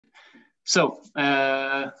So,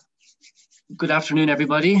 good afternoon,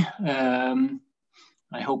 everybody. I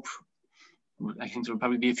think there'll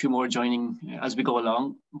probably be a few more joining as we go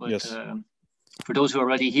along. But Yes. For those who are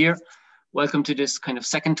already here, welcome to this kind of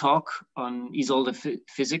second talk on Isolde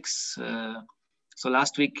physics. So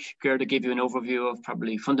last week, Gerda gave you an overview of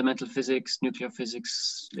probably fundamental physics, nuclear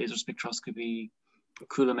physics, laser spectroscopy,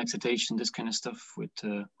 Coulomb excitation, this kind of stuff, which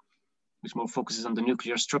more focuses on the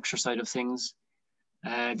nuclear structure side of things.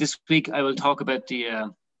 This week, I will talk about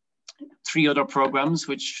the three other programs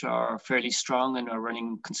which are fairly strong and are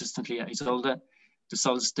running consistently at Isolde: the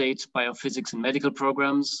solid state, biophysics, and medical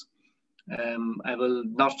programs. I will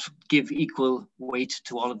not give equal weight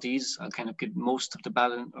to all of these. I'll kind of give most of the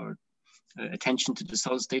balance or attention to the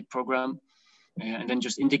solid state program, and then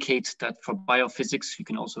just indicate that for biophysics, you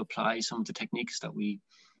can also apply some of the techniques that we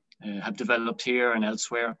have developed here and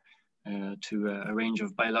elsewhere to a range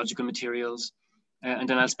of biological materials. And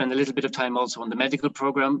then I'll spend a little bit of time also on the medical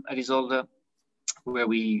program at Isolde, where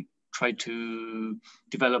we try to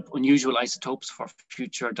develop unusual isotopes for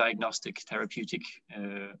future diagnostic therapeutic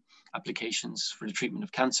applications for the treatment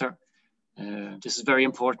of cancer. This is very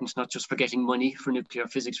important, not just for getting money for nuclear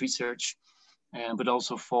physics research, but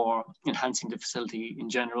also for enhancing the facility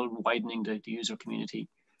in general, widening the user community.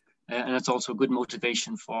 And it's also a good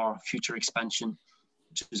motivation for future expansion,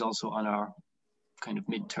 which is also on our kind of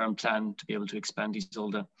mid-term plan to be able to expand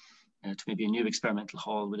Isolde to maybe a new experimental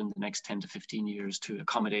hall within the next 10 to 15 years to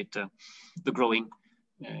accommodate the growing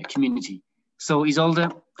community. So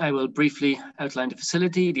Isolde, I will briefly outline the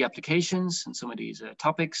facility, the applications, and some of these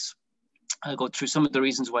topics. I'll go through some of the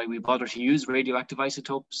reasons why we bother to use radioactive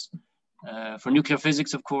isotopes. For nuclear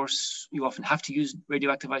physics, of course, you often have to use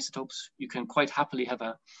radioactive isotopes. You can quite happily have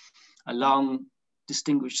a long,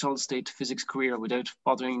 distinguished solid state physics career without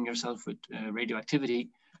bothering yourself with radioactivity,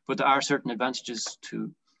 but there are certain advantages to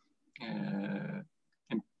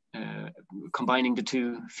combining the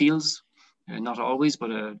two fields. Not always, but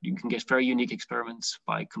you can get very unique experiments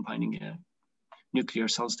by combining nuclear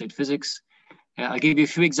solid state physics. I'll give you a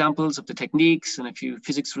few examples of the techniques and a few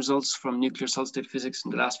physics results from nuclear solid state physics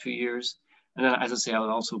in the last few years. And then, as I say, I'll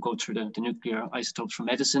also go through the nuclear isotopes for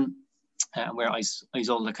medicine, where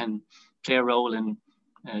Isolde can play a role in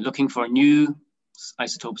looking for new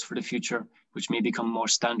isotopes for the future, which may become more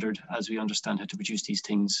standard as we understand how to produce these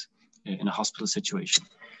things in a hospital situation.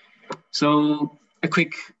 So a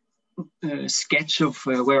quick sketch of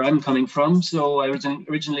where I'm coming from. So I was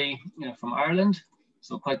originally from Ireland,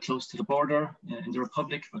 so quite close to the border in the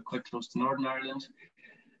Republic, but quite close to Northern Ireland.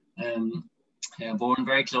 Born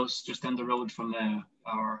very close, just down the road from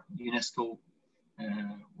our UNESCO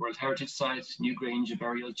World Heritage Site, Newgrange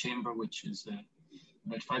Burial Chamber, which is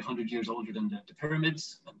about 500 years older than the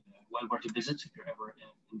pyramids, and well worth a visit if you're ever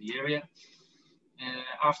in the area.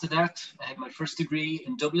 After that, I had my first degree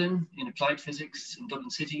in Dublin in applied physics in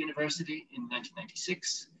Dublin City University in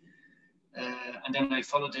 1996. And then I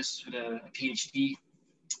followed this with a PhD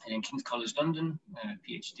in King's College London.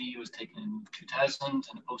 PhD was taken in 2000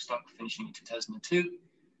 and a postdoc finishing in 2002.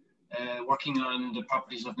 Working on the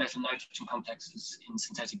properties of metal nitrogen complexes in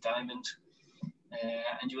synthetic diamond.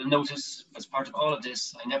 And you will notice, as part of all of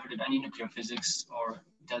this, I never did any nuclear physics or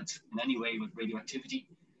dealt in any way with radioactivity.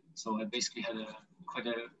 So I basically had quite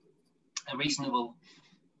a reasonable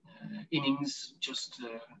innings just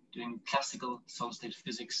doing classical solid state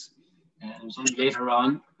physics. And it was only later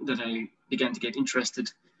on that I began to get interested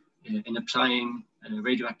in applying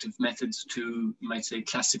radioactive methods to, you might say,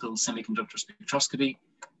 classical semiconductor spectroscopy.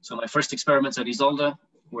 So my first experiments at Isolde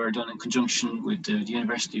were done in conjunction with the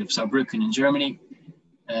University of Saarbrücken in Germany.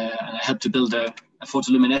 And I helped to build a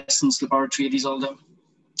photoluminescence laboratory at Isolde,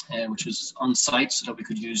 which was on site so that we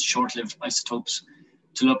could use short-lived isotopes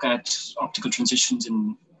to look at optical transitions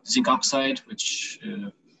in zinc oxide, which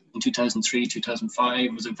in 2003,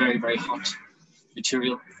 2005 was a very, very hot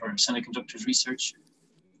material for semiconductors research.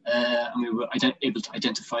 And we were able to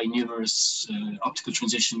identify numerous optical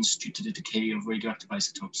transitions due to the decay of radioactive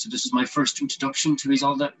isotopes. So this is my first introduction to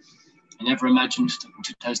Isolde. I never imagined that in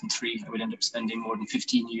 2003 I would end up spending more than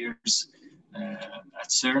 15 years at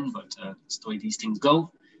CERN, but that's the way these things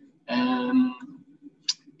go.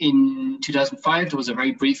 In 2005, there was a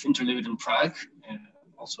very brief interlude in Prague,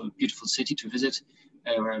 also a beautiful city to visit,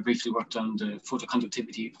 where I briefly worked on the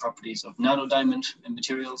photoconductivity properties of nanodiamond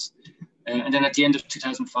materials. And then at the end of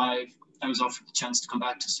 2005, I was offered the chance to come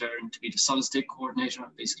back to CERN to be the solid state coordinator,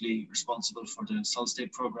 basically responsible for the solid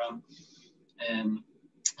state program. And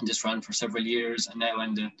this ran for several years. And now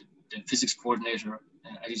I'm the physics coordinator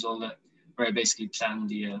at Isolde, where I basically plan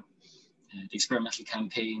the experimental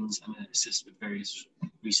campaigns and assist with various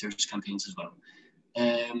research campaigns as well.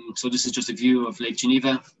 So this is just a view of Lake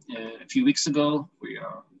Geneva a few weeks ago. We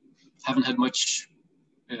haven't had much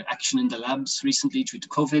action in the labs recently due to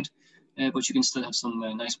COVID, but you can still have some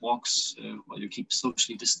nice walks while you keep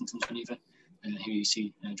socially distant in Geneva. Here you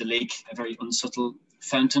see the lake, a very unsubtle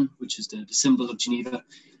fountain, which is the symbol of Geneva.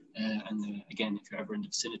 And again, if you're ever in the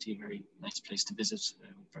vicinity, a very nice place to visit,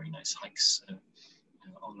 very nice hikes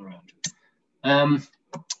all around.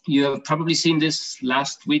 You have probably seen this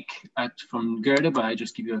last week from Gerda, but I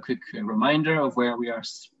just give you a quick reminder of where we are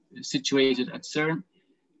situated at CERN.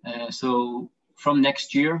 So from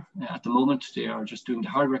next year, at the moment, they are just doing the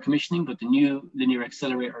hardware commissioning, but the new linear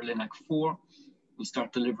accelerator, LINAC 4, will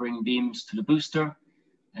start delivering beams to the booster,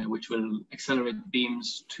 which will accelerate the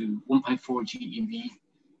beams to 1.4 GeV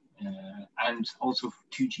and also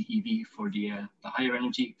 2 GeV for the higher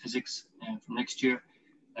energy physics from next year.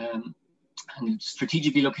 And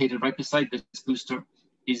strategically located right beside this booster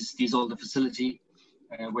is the Isolde facility,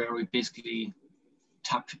 where we basically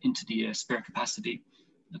tap into the spare capacity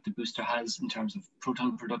that the booster has in terms of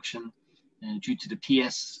proton production. Due to the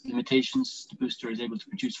PS limitations, the booster is able to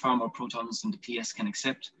produce far more protons than the PS can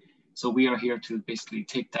accept. So we are here to basically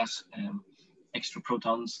take that extra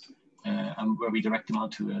protons and where we direct them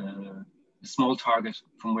onto a small target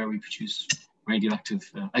from where we produce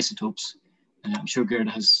radioactive isotopes. I'm sure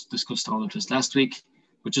Gerda has discussed all of this last week,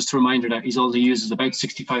 but just a reminder that Isolde uses about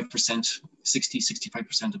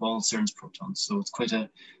 65% of all CERN's protons. So it's quite a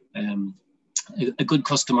good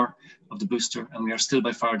customer of the booster, and we are still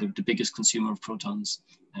by far the biggest consumer of protons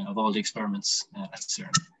of all the experiments at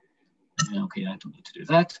CERN. Okay, I don't need to do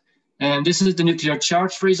that. And this is the nuclear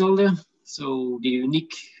chart for Isolde. So the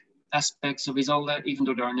unique aspects of Isolde, even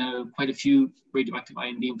though there are now quite a few radioactive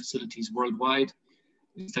ion beam facilities worldwide,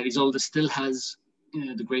 is that Isolde still has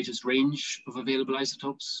the greatest range of available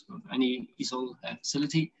isotopes of any Isolde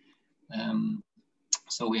facility.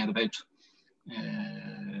 So we have about,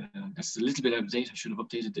 that's a little bit out of date, I should have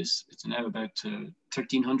updated this. It's now about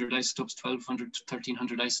 1,300 isotopes, 1,200 to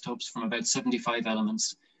 1,300 isotopes from about 75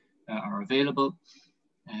 elements are available.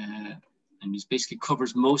 And this basically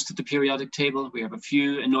covers most of the periodic table. We have a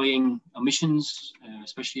few annoying omissions,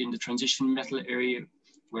 especially in the transition metal area,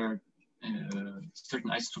 where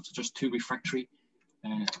certain isotopes are just too refractory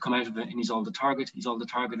to come out of an Isolde target. Isolde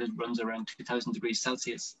target runs around 2000 degrees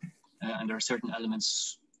Celsius, and there are certain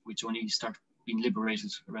elements which only start being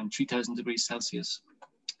liberated around 3000 degrees Celsius.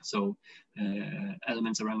 So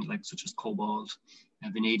elements around such as cobalt,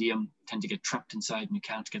 vanadium tend to get trapped inside and you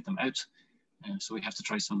can't get them out. So we have to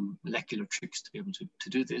try some molecular tricks to be able to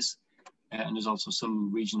do this. And there's also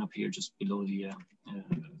some region up here just below the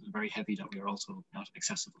very heavy that we are also not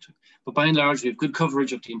accessible to. But by and large, we have good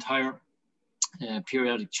coverage of the entire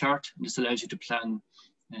periodic chart. And this allows you to plan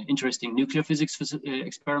interesting nuclear physics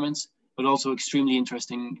experiments, but also extremely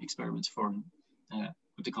interesting experiments for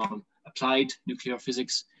what they call applied nuclear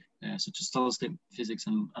physics, such as solid-state physics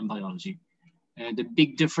and biology. The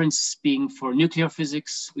big difference being for nuclear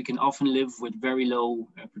physics, we can often live with very low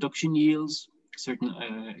production yields. Certain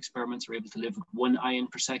experiments are able to live with 1 ion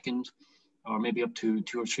per second, or maybe up to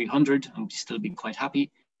 200 or 300, and still be quite happy.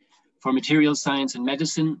 For materials science and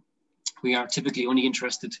medicine, we are typically only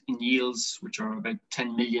interested in yields which are about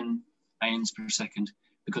 10 million ions per second,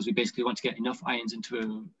 because we basically want to get enough ions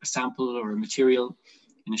into a sample or a material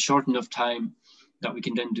in a short enough time that we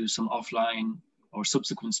can then do some offline or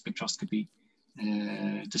subsequent spectroscopy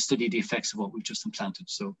to study the effects of what we've just implanted.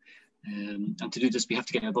 So, and to do this, we have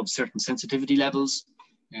to get above certain sensitivity levels,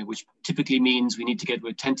 which typically means we need to get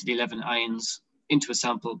with 10 to the 11 ions into a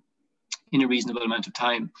sample in a reasonable amount of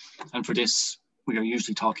time. And for this, we are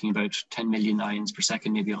usually talking about 10 million ions per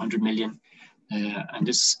second, maybe 100 million. And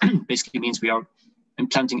this basically means we are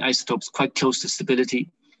implanting isotopes quite close to stability.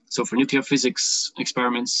 So for nuclear physics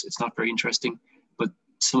experiments, it's not very interesting, but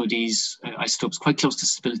some of these isotopes quite close to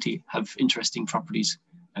stability have interesting properties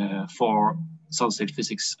for solid-state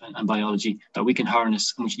physics and biology that we can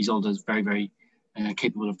harness, and which Isolde is very, very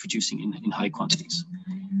capable of producing in high quantities.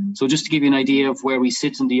 So just to give you an idea of where we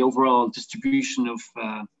sit in the overall distribution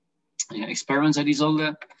of experiments at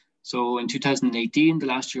Isolde. So in 2018, the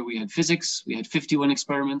last year we had physics, we had 51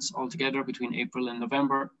 experiments altogether between April and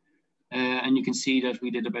November. And you can see that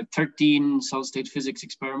we did about 13 solid-state physics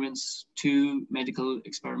experiments, 2 medical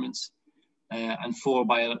experiments, and 4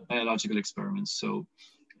 biological experiments. So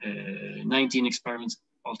 19 experiments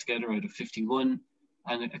altogether out of 51,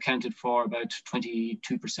 and it accounted for about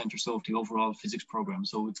 22% or so of the overall physics program.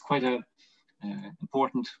 So it's quite a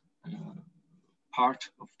important part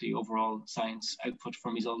of the overall science output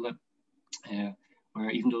from Isolde, where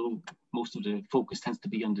even though most of the focus tends to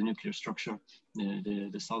be on the nuclear structure,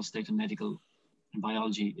 the solid state and medical and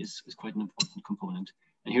biology is quite an important component.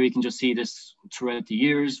 And here you can just see this throughout the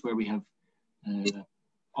years, where we have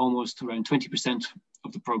almost around 20%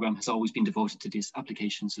 of the program has always been devoted to these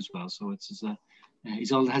applications as well. So it's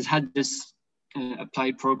Isolde has had this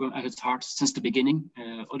applied program at its heart since the beginning.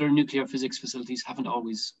 Other nuclear physics facilities haven't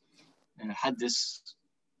always had this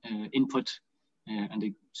input, and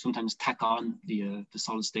they sometimes tack on the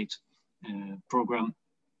solid state program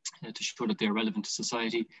to show that they're relevant to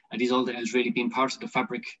society. And Isolde has really been part of the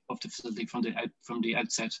fabric of the facility from the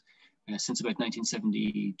outset since about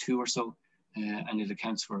 1972 or so, and it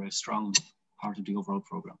accounts for a strong part of the overall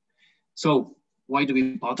program. So why do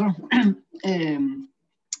we bother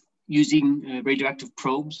using radioactive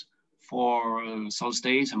probes for solid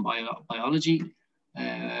state and biology?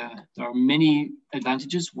 There are many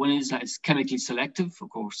advantages. One is that it's chemically selective. Of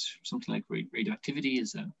course, something like radioactivity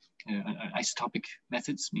is isotopic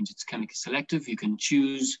methods, means it's chemically selective. You can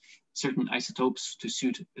choose certain isotopes to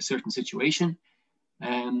suit a certain situation.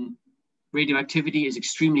 Radioactivity is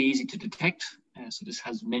extremely easy to detect. So this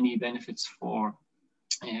has many benefits for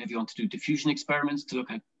if you want to do diffusion experiments to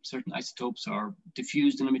look at certain isotopes are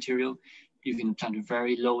diffused in a material. You can plant a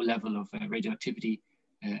very low level of radioactivity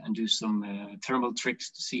and do some thermal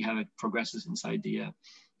tricks to see how it progresses inside the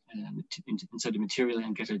material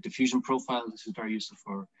and get a diffusion profile. This is very useful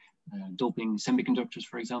for doping semiconductors,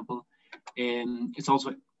 for example. It's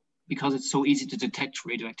also, because it's so easy to detect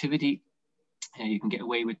radioactivity, you can get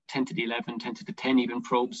away with 10 to the 11, 10 to the 10 even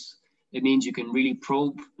probes. It means you can really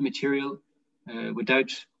probe a material without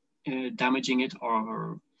damaging it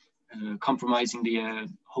or compromising the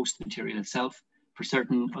host material itself. For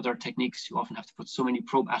certain other techniques, you often have to put so many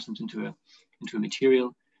probe atoms into a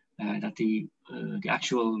material that the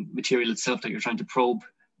actual material itself that you're trying to probe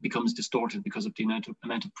becomes distorted because of the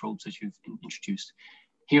amount of probes that you've introduced.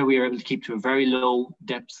 Here we are able to keep to a very low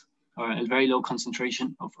depth or a very low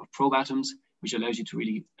concentration of probe atoms, which allows you to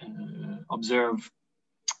really observe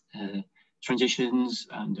transitions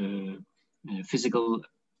and physical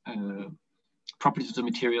properties of the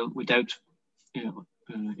material without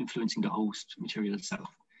influencing the host material itself.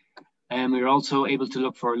 And we're also able to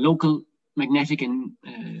look for local magnetic and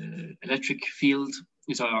electric field.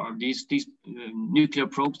 These nuclear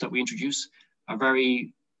probes that we introduce are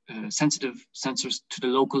very sensitive sensors to the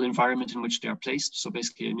local environment in which they are placed. So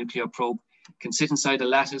basically a nuclear probe can sit inside a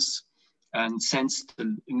lattice and sense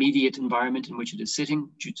the immediate environment in which it is sitting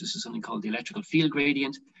due to something called the electrical field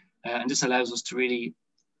gradient. And this allows us to really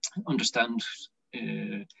understand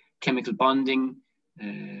chemical bonding,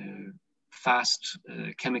 fast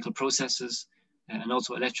chemical processes, and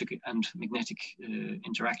also electric and magnetic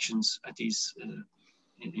interactions at these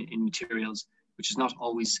in materials, which is not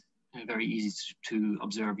always very easy to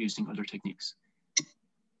observe using other techniques.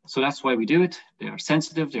 So that's why we do it. They are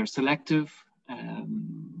sensitive, they're selective.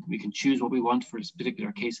 We can choose what we want for this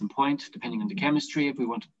particular case in point, depending on the chemistry. If we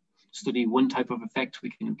want to study one type of effect, we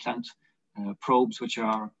can implant probes which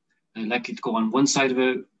are likely to go on one side of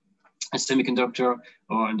a semiconductor,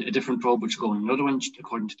 or a different probe which will go on another one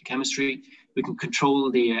according to the chemistry. We can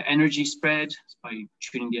control the energy spread by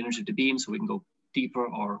tuning the energy of the beam, so we can go deeper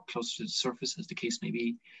or closer to the surface as the case may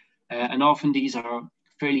be. And often these are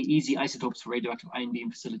fairly easy isotopes for radioactive ion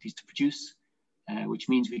beam facilities to produce, which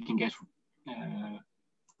means we can get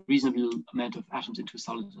reasonable amount of atoms into a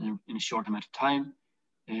solid in a short amount of time.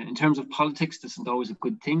 In terms of politics, this isn't always a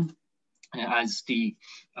good thing, as the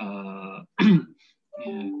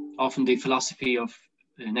often the philosophy of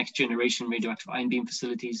next generation radioactive ion beam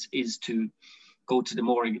facilities is to go to the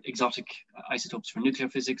more exotic isotopes for nuclear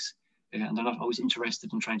physics, and they're not always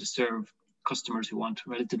interested in trying to serve customers who want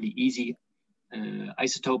relatively easy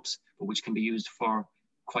isotopes, but which can be used for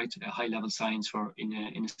quite a high level science for in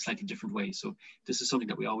a slightly different way. So this is something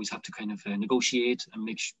that we always have to kind of negotiate and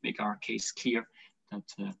make our case clear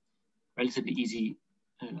that relatively easy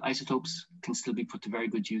isotopes can still be put to very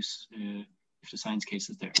good use if the science case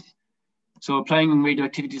is there. So applying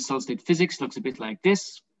radioactivity to solid state physics looks a bit like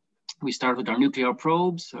this. We start with our nuclear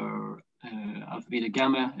probes or alpha, beta,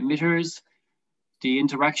 gamma emitters. The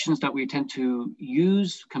interactions that we tend to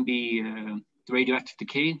use can be the radioactive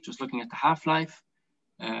decay, just looking at the half-life.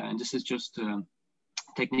 And this is just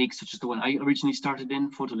techniques such as the one I originally started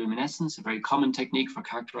in, photoluminescence, a very common technique for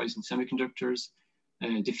characterizing semiconductors.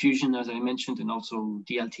 Diffusion, as I mentioned, and also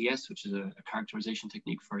DLTS, which is a characterization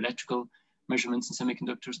technique for electrical measurements in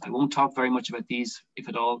semiconductors. I won't talk very much about these, if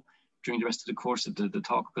at all, during the rest of the course of the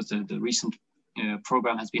talk, because the recent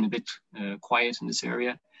program has been a bit quiet in this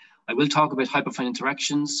area. I will talk about hyperfine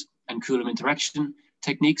interactions and Coulomb interaction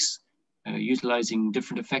techniques, utilizing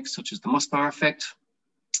different effects such as the Mossbauer effect,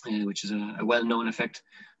 which is a well-known effect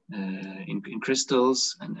in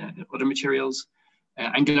crystals and other materials.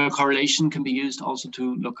 Angular correlation can be used also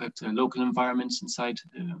to look at local environments inside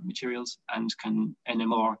materials, and can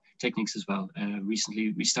NMR techniques as well.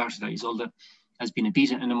 Recently we started at Isolde has been a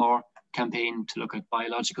beta NMR campaign to look at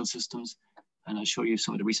biological systems, and I'll show you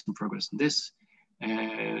some of the recent progress on this.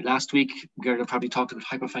 Last week, Gerda probably talked about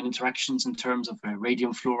hyperfine interactions in terms of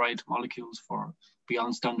radium fluoride molecules for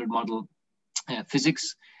beyond standard model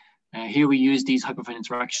physics. Here we use these hyperfine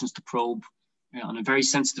interactions to probe on a very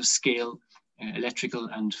sensitive scale electrical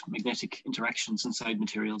and magnetic interactions inside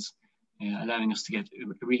materials, allowing us to get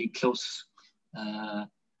a really close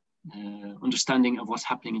understanding of what's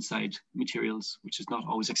happening inside materials, which is not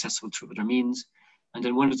always accessible through other means. And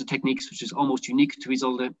then one of the techniques which is almost unique to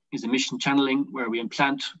Isolde is emission channeling, where we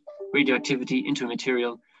implant radioactivity into a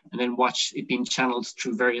material and then watch it being channeled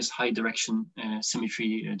through various high direction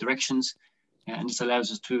symmetry directions. And this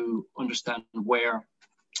allows us to understand where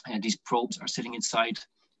these probes are sitting inside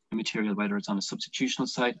a material, whether it's on a substitutional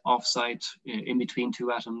site, off site, in between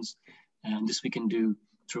two atoms. And this we can do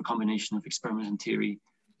through a combination of experiment and theory.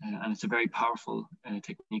 And it's a very powerful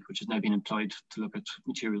technique which has now been employed to look at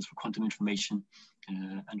materials for quantum information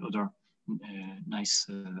and other nice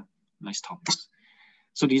topics.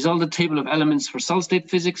 So these are the table of elements for solid state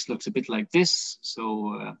physics. Looks a bit like this.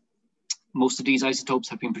 So most of these isotopes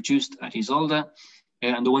have been produced at Isolde,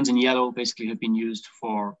 and the ones in yellow basically have been used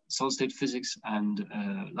for solid state physics and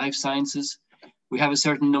life sciences. We have a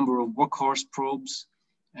certain number of workhorse probes,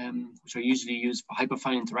 which are usually used for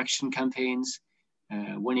hyperfine interaction campaigns.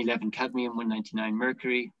 111 cadmium, 199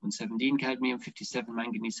 mercury, 117 cadmium, 57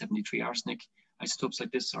 manganese, 73 arsenic. Isotopes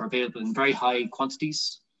like this are available in very high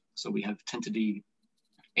quantities. So we have 10 to the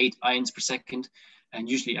 8 ions per second. And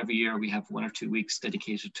usually every year we have 1 or 2 weeks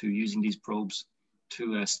dedicated to using these probes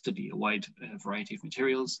to study a wide variety of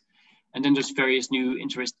materials. And then there's various new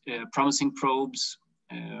promising probes,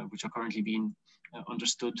 which are currently being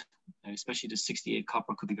understood, especially the 68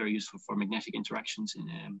 copper could be very useful for magnetic interactions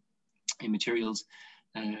in materials.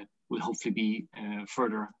 Will hopefully be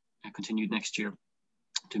further continued next year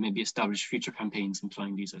to maybe establish future campaigns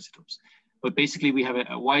employing these isotopes. But basically we have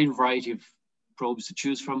a wide variety of probes to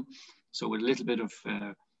choose from. So with a little bit of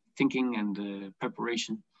thinking and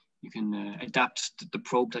preparation, you can adapt the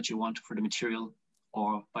probe that you want for the material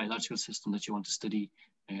or biological system that you want to study,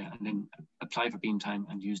 and then apply for beam time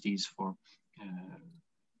and use these for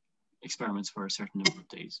experiments for a certain number of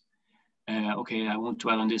days. Okay, I won't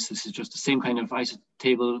dwell on this. This is just the same kind of isotop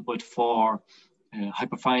table, but for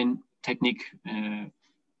hyperfine technique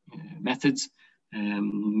methods.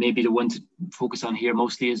 Maybe the one to focus on here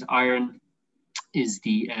mostly is iron, is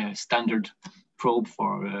the standard probe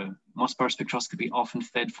for Mossbar spectroscopy, often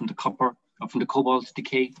fed from the copper or from the cobalt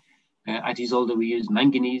decay. At Isolde, we use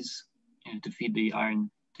manganese to feed the iron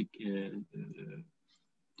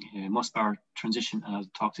Mossbar transition, and I'll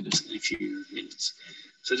talk to this in a few minutes.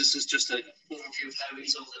 So this is just an overview of how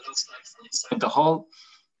Isolde looks like from inside the hall.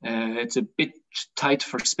 It's a bit tight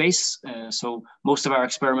for space, so most of our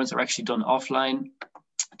experiments are actually done offline.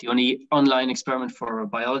 The only online experiment for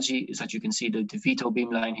biology is that you can see the Vito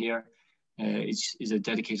beamline here is a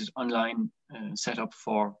dedicated online setup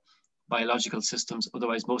for biological systems.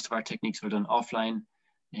 Otherwise, most of our techniques are done offline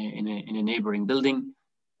in a neighboring building.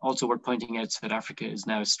 Also worth pointing out, South Africa is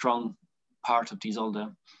now a strong part of the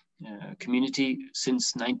Isolde community.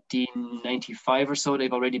 Since 1995 or so,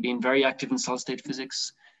 they've already been very active in solid state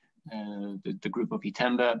physics. The group of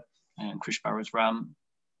Itemba and Krish Barros Ram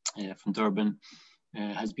from Durban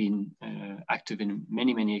has been active in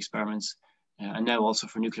many experiments, and now also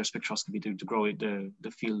for nuclear spectroscopy to grow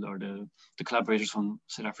the field, or the collaborators from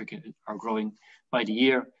South Africa are growing by the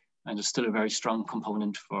year, and there's still a very strong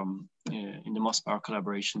component from in the Mossbar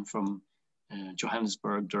collaboration from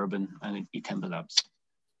Johannesburg, Durban, and Itemba labs.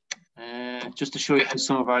 Just to show you how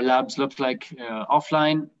some of our labs look like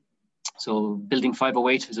offline. So building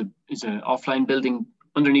 508 is an offline building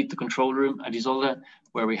underneath the control room at Isolde,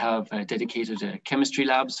 where we have dedicated chemistry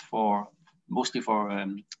labs mostly for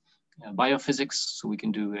biophysics, so we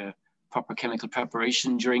can do proper chemical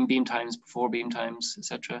preparation during beam times, before beam times,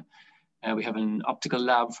 etc. We have an optical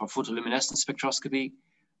lab for photoluminescence spectroscopy,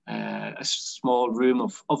 a small room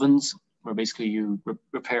of ovens where basically you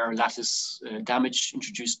repair lattice damage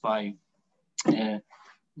introduced by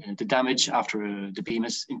the damage after the beam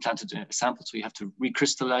is implanted a sample. So you have to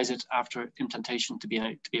recrystallize it after implantation to be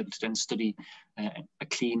able to then study a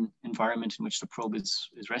clean environment in which the probe is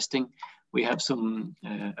resting. We have some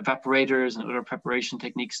evaporators and other preparation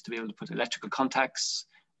techniques to be able to put electrical contacts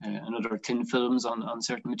and other thin films on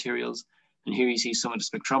certain materials. And here you see some of the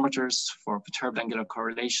spectrometers for perturbed angular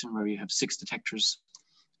correlation, where you have 6 detectors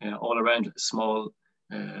all around a small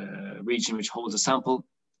region which holds a sample,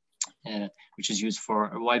 which is used for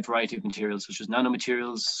a wide variety of materials, such as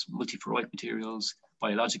nanomaterials, multi-ferroic materials,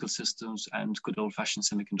 biological systems, and good old-fashioned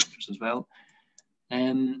semiconductors as well.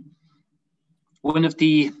 One of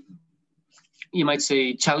the, you might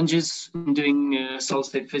say, challenges in doing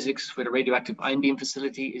solid-state physics with a radioactive ion beam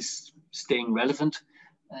facility is staying relevant.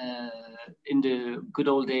 In the good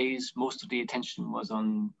old days, most of the attention was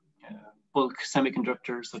on bulk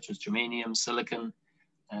semiconductors such as germanium, silicon,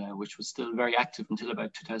 which was still very active until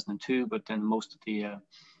about 2002, but then most of the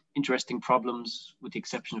interesting problems, with the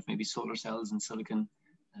exception of maybe solar cells and silicon,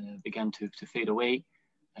 began to fade away.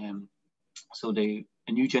 So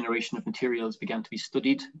a new generation of materials began to be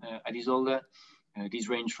studied at Isolde. These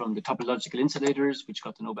range from the topological insulators, which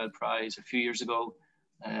got the Nobel Prize a few years ago,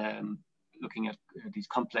 looking at these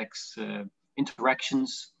complex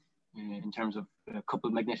interactions in terms of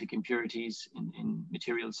coupled magnetic impurities in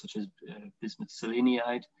materials such as bismuth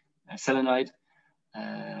selenide,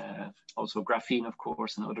 also graphene, of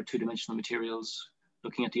course, and other two-dimensional materials,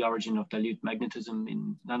 looking at the origin of dilute magnetism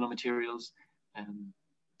in nanomaterials,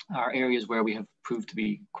 are areas where we have proved to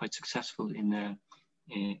be quite successful in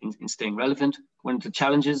staying relevant. One of the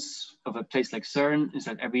challenges of a place like CERN is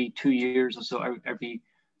that every 2 years or so, every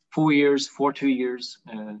 4 years, 2 years,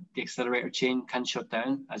 the accelerator chain can shut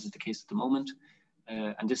down, as is the case at the moment.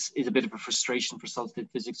 And this is a bit of a frustration for solid-state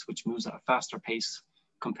physics, which moves at a faster pace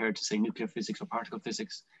compared to, say, nuclear physics or particle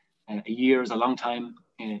physics. A year is a long time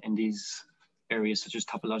in these areas such as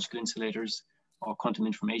topological insulators or quantum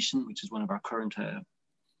information, which is one of our current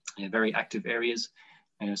very active areas.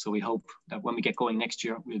 So we hope that when we get going next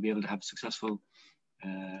year, we'll be able to have successful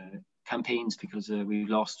campaigns, because we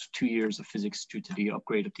lost 2 years of physics due to the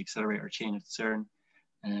upgrade of the accelerator chain at CERN.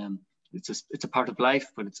 It's a part of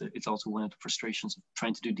life, but it's also one of the frustrations of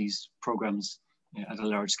trying to do these programs at a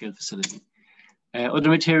large scale facility. Other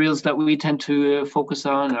materials that we tend to focus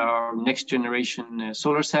on are next generation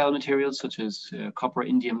solar cell materials, such as copper,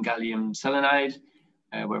 indium, gallium selenide,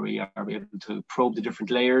 where we are able to probe the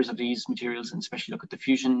different layers of these materials and especially look at the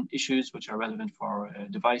fusion issues, which are relevant for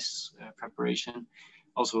device preparation.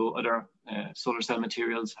 Also, other solar cell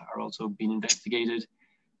materials are also being investigated,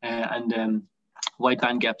 and wide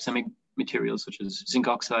bandgap semi-materials such as zinc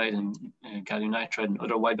oxide and gallium nitride and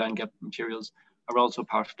other wide bandgap materials are also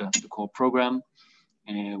part of the core program.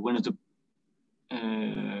 One of the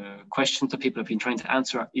questions that people have been trying to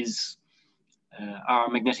answer is, are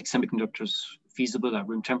magnetic semiconductors feasible at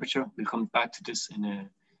room temperature? We'll come back to this in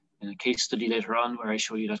a case study later on, where I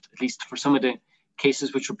show you that at least for some of the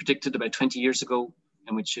cases which were predicted about 20 years ago,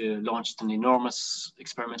 and which launched an enormous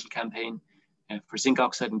experimental campaign for zinc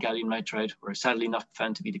oxide and gallium nitride, were sadly not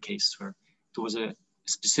found to be the case, where there was a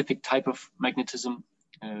specific type of magnetism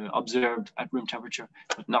observed at room temperature,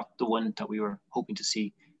 but not the one that we were hoping to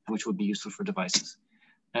see, and which would be useful for devices.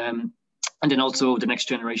 And then also the next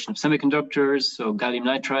generation of semiconductors. So gallium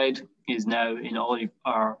nitride is now in all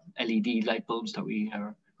our LED light bulbs that we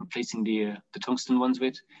are replacing the tungsten ones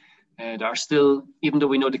with. There are still, even though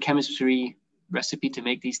we know the chemistry recipe to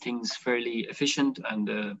make these things fairly efficient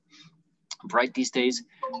and bright these days,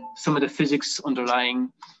 some of the physics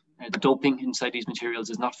underlying the doping inside these materials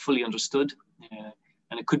is not fully understood,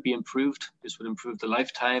 and it could be improved. This would improve the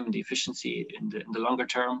lifetime and the efficiency in the longer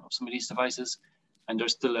term of some of these devices. And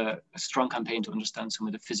there's still a strong campaign to understand some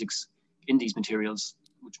of the physics in these materials,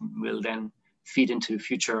 which will then feed into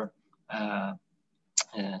future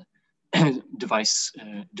device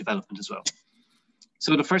development as well.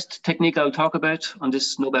 So the first technique I'll talk about on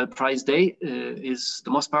this Nobel Prize Day is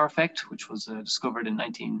the Mossbauer effect, which was discovered in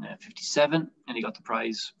 1957, and he got the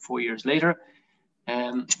prize 4 years later.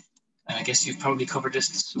 And I guess you've probably covered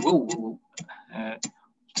this to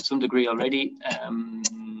some degree already.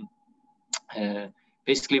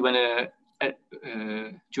 Basically, when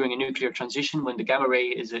during a nuclear transition, when the gamma ray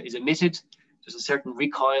is emitted, there's a certain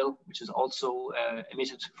recoil which is also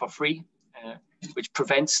emitted for free, which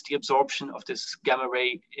prevents the absorption of this gamma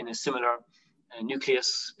ray in a similar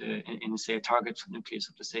nucleus, in say a target nucleus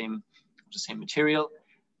of the same material.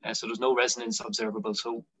 So there's no resonance observable.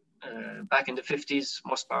 So back in the 50s,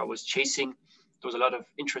 Mossbauer was chasing. There was a lot of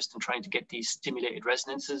interest in trying to get these stimulated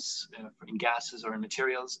resonances in gases or in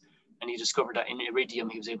materials. And he discovered that in iridium,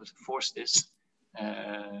 he was able to force this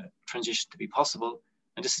transition to be possible.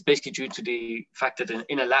 And this is basically due to the fact that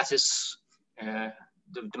in a lattice,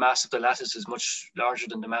 the mass of the lattice is much larger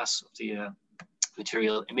than the mass of the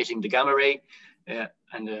material emitting the gamma ray.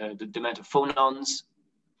 And the amount of phonons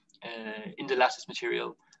in the lattice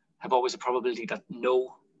material have always a probability that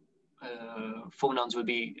no phonons will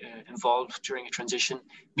be involved during a transition,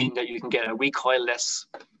 meaning that you can get a recoil-less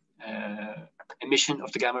emission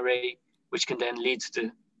of the gamma ray, which can then lead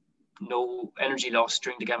to no energy loss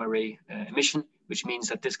during the gamma ray emission, which means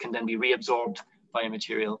that this can then be reabsorbed by a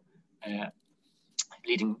material,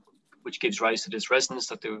 which gives rise to this resonance,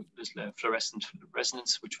 this fluorescent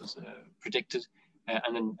resonance, which was predicted,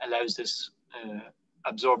 and then allows this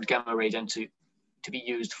absorbed gamma ray then to be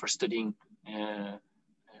used for studying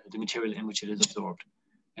the material in which it is absorbed.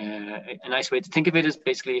 A nice way to think of it is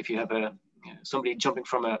basically if you have somebody jumping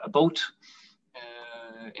from a boat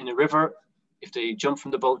in a river. If they jump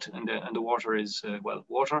from the boat and the water is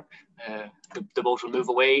water, the boat will move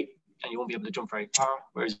away and you won't be able to jump very far.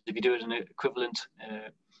 Whereas if you do it in an equivalent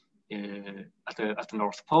at the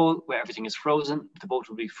North Pole, where everything is frozen, the boat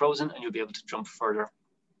will be frozen and you'll be able to jump further,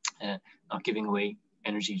 not giving away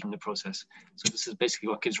energy from the process. So this is basically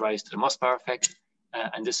what gives rise to the Mossbauer effect,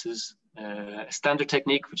 and this is a standard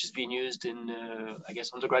technique which is being used in, I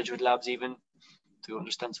guess, undergraduate labs even to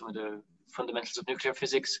understand some of the fundamentals of nuclear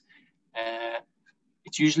physics.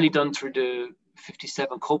 It's usually done through the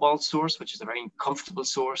 57 cobalt source, which is a very comfortable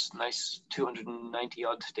source, nice 290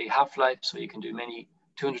 odd day half-life, so you can do many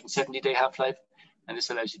 270 day half-life, and this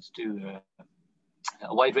allows you to do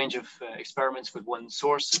a wide range of experiments with one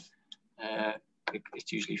source.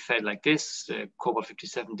 It's usually fed like this. Cobalt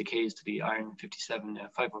 57 decays to the iron 57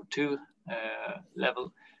 502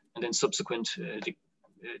 level, and then subsequent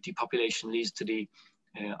depopulation leads to the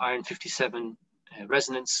iron 57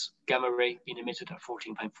 resonance gamma ray being emitted at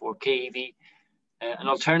 14.4 keV. An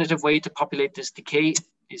alternative way to populate this decay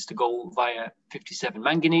is to go via 57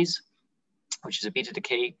 manganese, which is a beta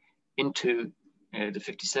decay, into the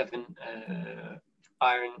 57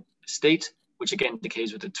 iron state, which again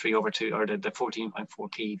decays with the 3/2 or the 14.4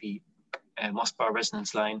 keV Mossbauer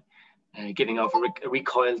resonance line, giving off a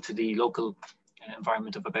recoil to the local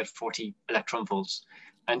environment of about 40 electron volts.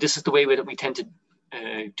 And this is the way that we tend to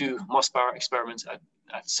do Mossbauer experiments at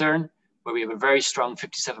CERN, where we have a very strong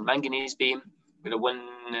 57 manganese beam with a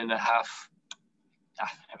 1.5,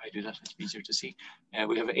 if I do that, it's easier to see.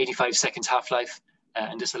 We have an 85 seconds half-life,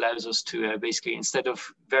 and this allows us to basically, instead of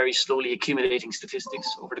very slowly accumulating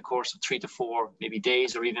statistics over the course of 3 to 4, maybe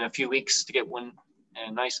days, or even a few weeks to get one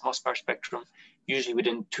nice Mossbauer spectrum, usually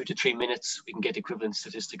within 2 to 3 minutes, we can get equivalent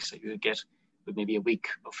statistics that you would get with maybe a week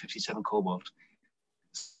of 57 cobalt.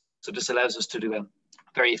 So this allows us to do a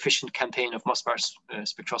very efficient campaign of Mossbauer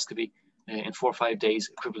spectroscopy in 4 or 5 days,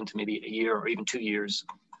 equivalent to maybe a year or even 2 years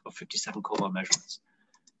of 57 cobalt measurements.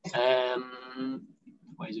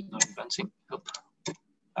 Why is it not advancing? Oh,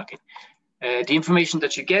 okay. The information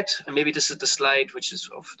that you get, and maybe this is the slide which is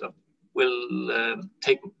will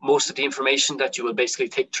take most of the information that you will basically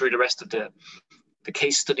take through the rest of the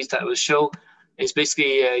case studies that I will show, is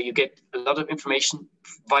basically you get a lot of information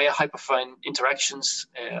via hyperfine interactions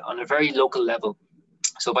on a very local level.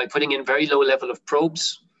 So by putting in very low level of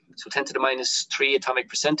probes, so 10 to the minus 3 atomic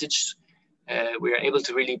percentage, we are able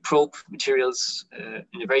to really probe materials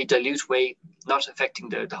in a very dilute way, not affecting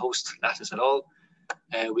the host lattice at all.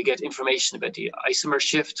 We get information about the isomer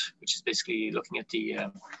shift, which is basically looking at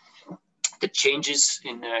the changes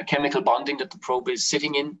in chemical bonding that the probe is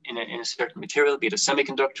sitting in a certain material, be it a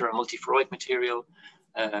semiconductor, a multiferroid material,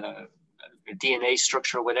 a DNA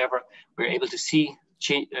structure, or whatever. We're able to see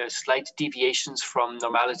slight deviations from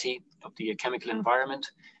normality of the chemical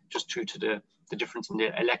environment, just due to the difference in the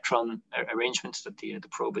electron arrangements that the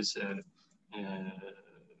probe is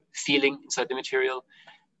feeling inside the material.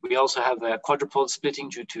 We also have quadrupole splitting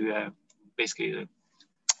due to basically the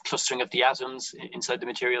clustering of the atoms inside the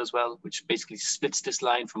material as well, which basically splits this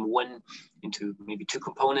line from 1 into maybe 2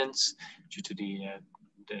 components due to the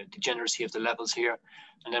degeneracy of the levels here.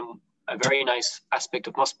 And then a very nice aspect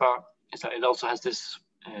of Mossbauer is that it also has this,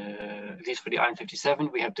 at least for the iron 57,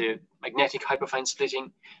 we have the magnetic hyperfine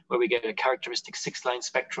splitting, where we get a characteristic 6-line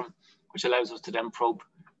spectrum, which allows us to then probe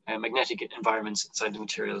magnetic environments inside the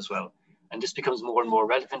material as well. And this becomes more and more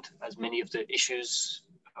relevant as many of the issues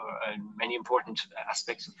and many important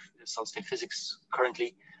aspects of solid-state physics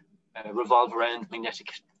currently revolve around magnetic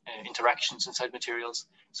interactions inside materials.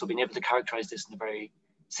 So being able to characterize this in a very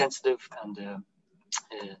sensitive and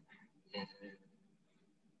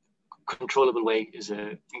controllable way is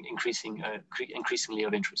increasingly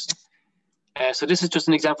of interest. So this is just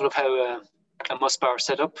an example of how a Mossbauer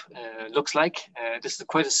setup looks like. This is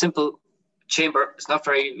quite a simple chamber. It's not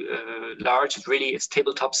very large. It's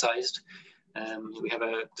tabletop sized. We have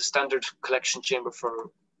the standard collection chamber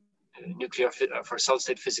for for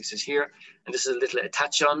solid-state physics is here, and this is a little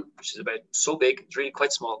attach-on, which is about so big, it's really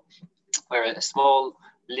quite small, where a small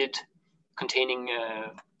lid containing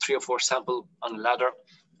 3 or 4 samples on a ladder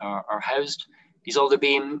are housed. The Isolde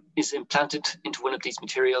beam is implanted into one of these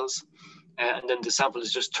materials, and then the sample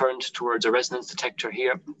is just turned towards a resonance detector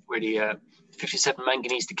here, where the 57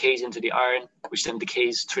 manganese decays into the iron, which then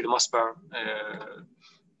decays through the Mossbar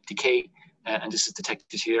decay, and this is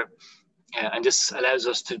detected here. And this allows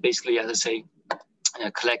us to basically, as I say,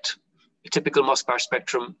 collect a typical Mossbar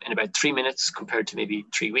spectrum in about 3 minutes compared to maybe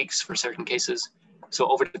 3 weeks for certain cases. So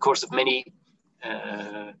over the course of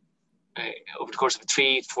over the course of a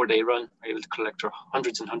 3 to 4 day run, we're able to collect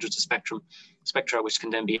hundreds and hundreds of spectra, which can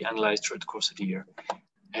then be analyzed throughout the course of the year.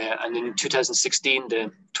 And in 2016,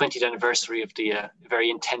 the 20th anniversary of the very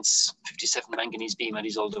intense 57 manganese beam at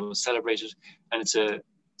Isolde was celebrated, and it's a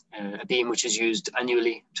beam which is used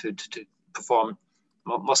annually to perform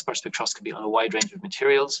Mossbar spectroscopy on a wide range of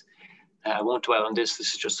materials. I won't dwell on this.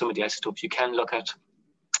 This is just some of the isotopes you can look at.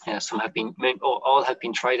 Some have been, all have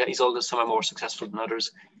been tried at Isolde. Some are more successful than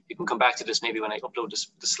others. You can come back to this maybe when I upload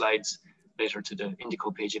the slides later to the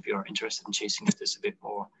Indico page if you're interested in chasing this a bit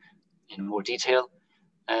more in more detail.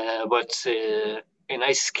 But a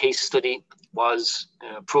nice case study was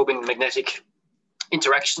probing magnetic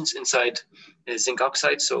interactions inside zinc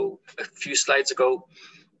oxide. So a few slides ago,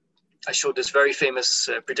 I showed this very famous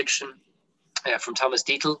prediction from Thomas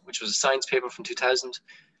Dietl, which was a science paper from 2000,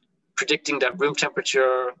 predicting that room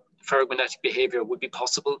temperature ferromagnetic behavior would be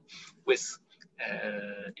possible with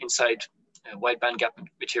inside wide bandgap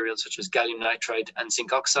materials such as gallium nitride and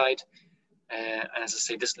zinc oxide. And as I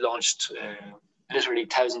say, this launched literally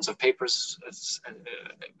thousands of papers.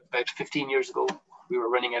 About 15 years ago, we were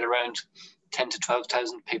running at around 10 to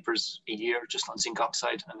 12,000 papers a year just on zinc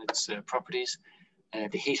oxide and its properties.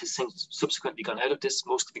 The heat has since subsequently gone out of this,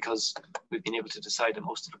 mostly because we've been able to decide that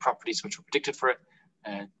most of the properties which were predicted for it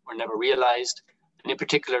were never realized. And in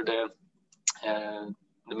particular, the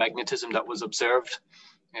magnetism that was observed,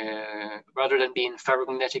 rather than being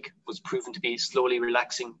ferromagnetic, was proven to be slowly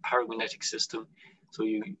relaxing paramagnetic system. So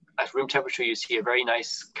at room temperature, you see a very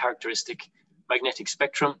nice characteristic magnetic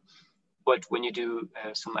spectrum. But when you do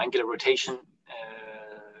some angular rotation,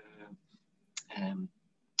 and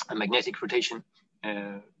magnetic rotation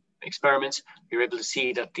experiments, you're able to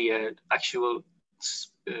see that the actual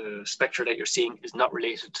spectra that you're seeing is not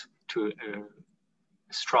related to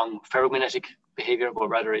a strong ferromagnetic behavior, but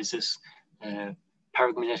rather is this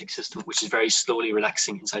paramagnetic system, which is very slowly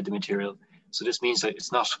relaxing inside the material. So this means that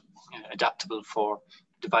it's not adaptable for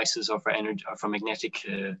devices or for energy or for magnetic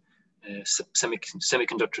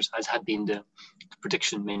semiconductors, as had been the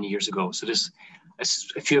prediction many years ago. So this,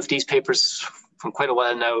 a few of these papers from quite a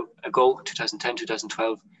while now ago, 2010,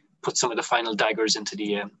 2012, put some of the final daggers into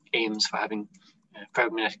the aims for having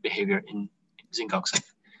ferromagnetic behavior in zinc oxide.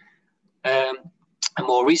 A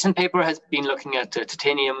more recent paper has been looking at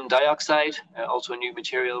titanium dioxide, also a new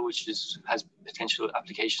material which has potential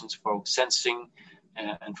applications for sensing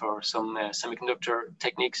and for some semiconductor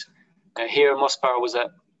techniques. Here, Mossbar was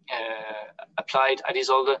applied at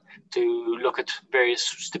Isolde to look at various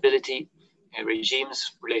stability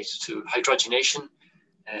regimes related to hydrogenation,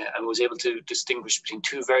 and was able to distinguish between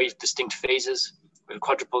two very distinct phases, with a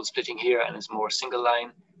quadrupole splitting here and a more single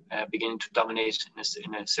line beginning to dominate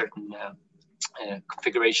in a certain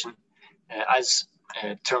configuration as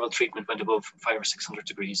thermal treatment went above 500 or 600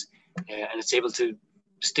 degrees. And it's able to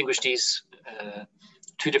distinguish these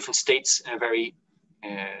two different states in a very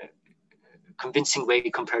convincing way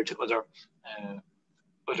compared to other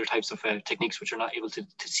types of techniques which are not able to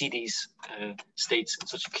see these states in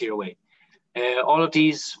such a clear way. All of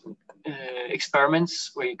these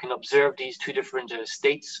experiments where you can observe these two different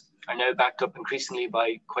states are now backed up increasingly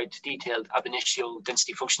by quite detailed ab initio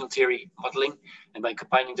density functional theory modeling, and by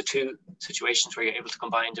combining the two situations where you're able to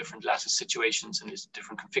combine different lattice situations and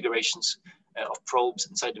different configurations of probes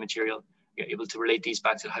inside the material, you're able to relate these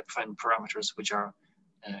back to the hyperfine parameters which are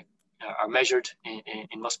measured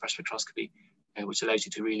in Mossbar spectroscopy, which allows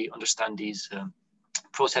you to really understand these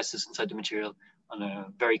processes inside the material on a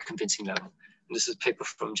very convincing level. And this is a paper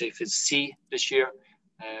from JPhys this year.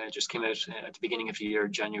 Just came out at the beginning of the year,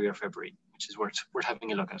 January or February, which is worth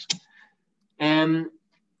having a look at.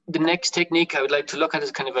 The next technique I would like to look at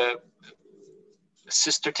is kind of a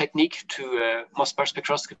sister technique to Mossbar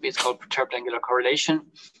spectroscopy. It's called perturbed angular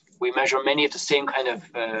correlation. We measure many of the same kind of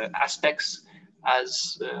aspects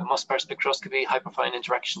as Mossbar spectroscopy, hyperfine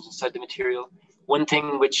interactions inside the material. One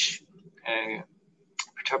thing which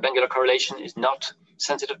perturbed angular correlation is not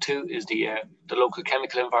sensitive to is the local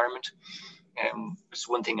chemical environment. It's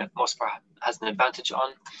one thing that Mossbar has an advantage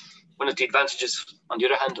on. One of the advantages, on the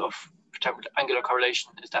other hand, of perturbed angular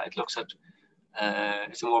correlation is that it looks at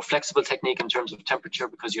It's a more flexible technique in terms of temperature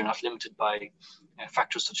because you're not limited by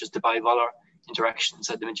factors such as the bipolar interaction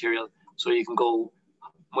inside the material. So you can go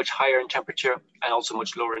much higher in temperature and also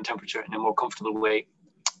much lower in temperature in a more comfortable way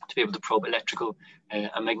to be able to probe electrical and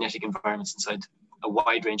magnetic environments inside a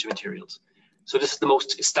wide range of materials. So this is the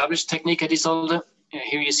most established technique at Isolde.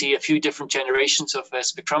 Here you see a few different generations of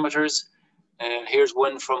spectrometers. Here's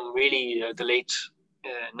one from really the late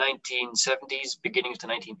 1970s, beginning of the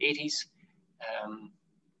 1980s.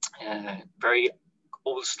 Very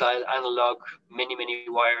old style analog, many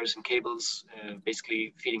wires and cables,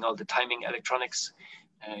 basically feeding all the timing electronics.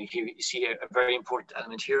 Here you see a very important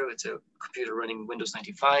element here. It's a computer running Windows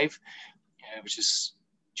 95, which is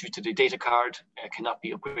due to the data card, cannot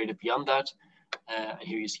be upgraded beyond that. And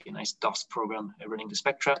here you see a nice DOS program running the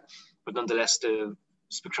spectra, but nonetheless, the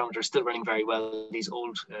spectrometer is still running very well. These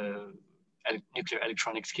old nuclear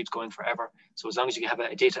electronics keeps going forever. So as long as you have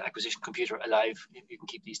a data acquisition computer alive, you can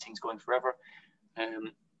keep these things going forever.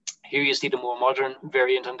 Here you see the more modern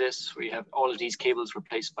variant on this, where you have all of these cables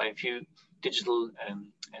replaced by a few digital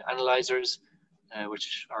analyzers,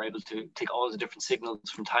 which are able to take all the different signals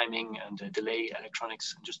from timing and delay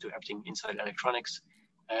electronics and just do everything inside electronics.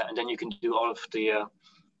 And then you can do all of the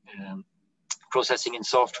processing in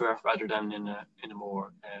software rather than in a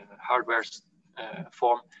more hardware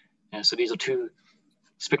form. So these are two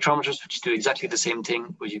spectrometers which do exactly the same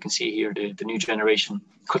thing, but you can see here the new generation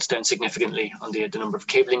cuts down significantly on the number of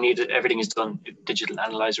cabling needed. Everything is done with digital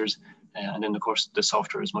analyzers, and then of course the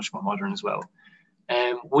software is much more modern as well.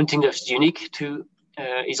 One thing that's unique to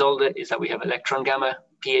Isolde is that we have electron gamma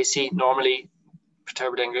PAC. Normally,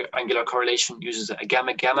 perturbed angular correlation uses a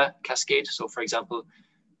gamma-gamma cascade. So for example,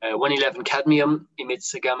 111 cadmium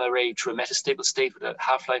emits a gamma ray through a metastable state with a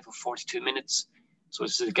half-life of 42 minutes. So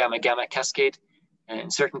this is a gamma-gamma cascade. In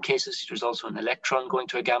certain cases, there's also an electron going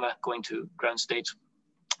to a gamma, going to ground state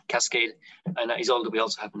cascade. And at Isolde, we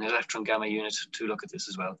also have an electron gamma unit to look at this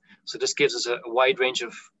as well. So this gives us a wide range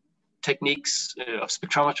of techniques of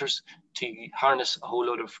spectrometers to harness a whole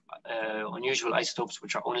load of unusual isotopes,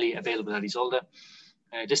 which are only available at Isolde.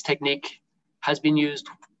 This technique has been used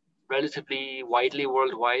relatively widely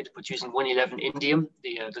worldwide, but using 111 indium,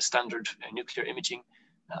 the standard nuclear imaging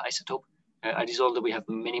isotope. At Isolde, we have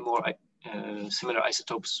many more similar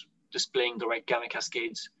isotopes displaying the right gamma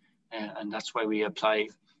cascades, and that's why we apply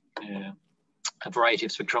a variety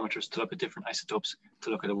of spectrometers to look at different isotopes, to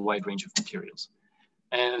look at a wide range of materials.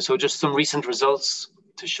 So just some recent results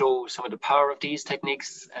to show some of the power of these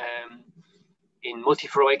techniques in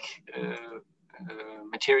multiferroic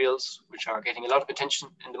materials, which are getting a lot of attention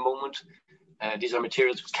in the moment. These are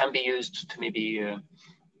materials which can be used to maybe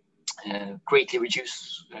greatly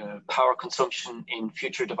reduce power consumption in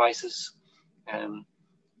future devices,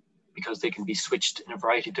 because they can be switched in a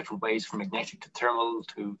variety of different ways, from magnetic to thermal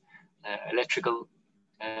to electrical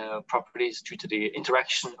properties due to the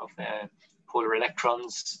interaction of polar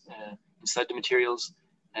electrons inside the materials.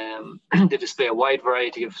 They display a wide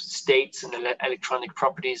variety of states and electronic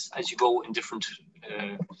properties as you go in different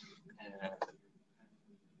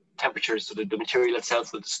temperatures. So the material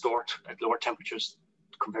itself will distort at lower temperatures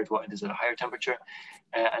compared to what it is at a higher temperature.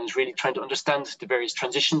 And it's really trying to understand the various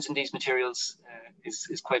transitions in these materials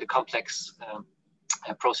is quite a complex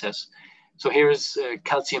process. So here's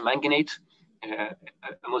calcium manganate, a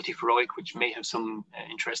multiferroic, which may have some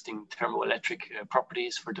interesting thermoelectric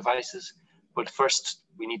properties for devices. But first,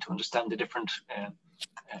 we need to understand the different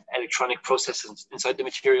electronic processes inside the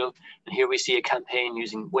material. And here we see a campaign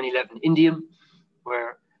using 111 indium,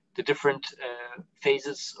 where the different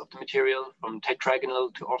phases of the material, from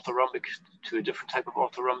tetragonal to orthorhombic to a different type of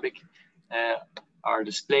orthorhombic, are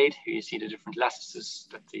displayed. Here you see the different lattices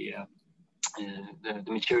that the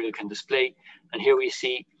material can display. And here we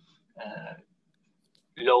see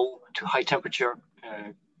low to high temperature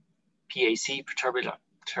PAC, perturbed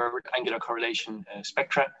angular correlation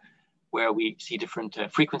spectra, where we see different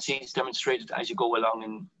frequencies demonstrated as you go along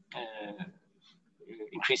in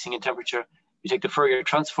increasing in temperature. You take the Fourier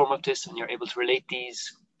transform of this and you're able to relate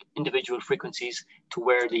these individual frequencies to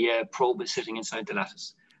where the probe is sitting inside the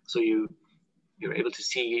lattice. So you're able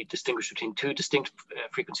to distinguish between two distinct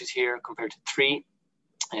frequencies here compared to three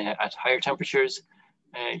at higher temperatures.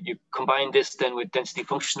 You combine this then with density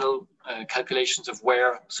functional calculations of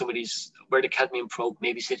where the cadmium probe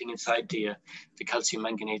may be sitting inside the calcium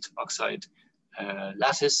manganate oxide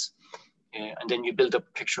lattice, and then you build up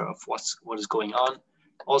a picture of what is going on.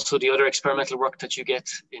 Also, the other experimental work that you get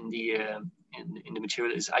in the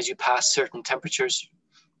material is, as you pass certain temperatures,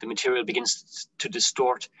 the material begins to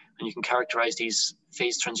distort, and you can characterize these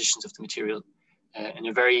phase transitions of the material in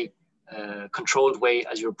a very controlled way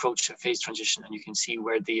as you approach a phase transition, and you can see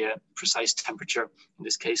where the precise temperature, in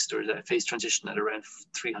this case there's a phase transition at around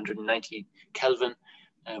 390 Kelvin,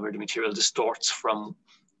 where the material distorts from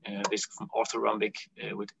basically from orthorhombic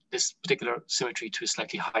with this particular symmetry to a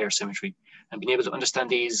slightly higher symmetry. And being able to understand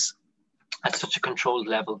these at such a controlled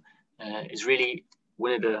level is really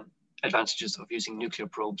one of the advantages of using nuclear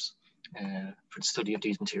probes for the study of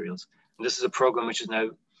these materials. And this is a program which is now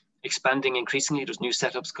expanding increasingly. There's new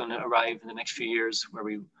setups going to arrive in the next few years where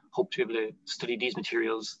we hope to be able to study these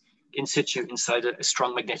materials in situ inside a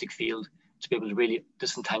strong magnetic field to be able to really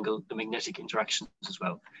disentangle the magnetic interactions as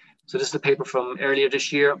well. So this is a paper from earlier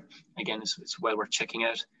this year. Again, it's well worth checking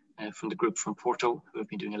out from the group from Porto, who have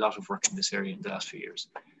been doing a lot of work in this area in the last few years.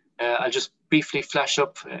 I'll just briefly flash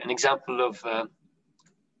up an example of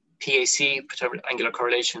PAC, perturbative angular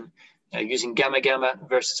correlation, using gamma-gamma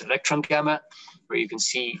versus electron-gamma, where you can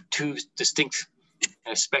see two distinct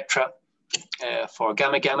spectra. For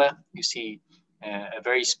gamma-gamma, you see a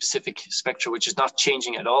very specific spectra which is not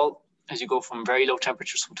changing at all as you go from very low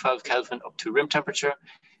temperatures, from 12 Kelvin up to room temperature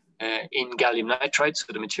in gallium nitride, so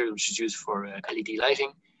the material which is used for LED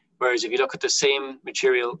lighting. Whereas if you look at the same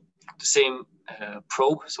material, the same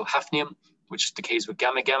probe, so hafnium, which decays with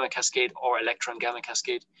gamma-gamma cascade or electron-gamma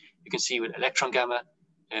cascade, you can see with electron-gamma,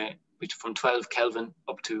 which from 12 Kelvin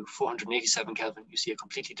up to 487 Kelvin, you see a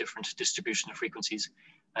completely different distribution of frequencies.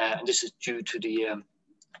 And this is due to the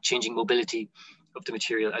changing mobility of the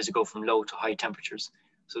material as you go from low to high temperatures.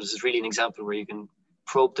 So this is really an example where you can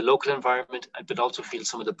probe the local environment, but also feel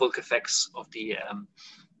some of the bulk effects of the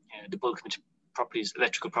bulk properties,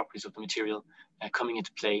 electrical properties of the material coming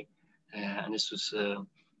into play. And this was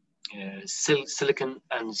silicon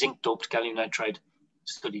and zinc doped gallium nitride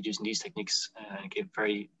studied using these techniques, gave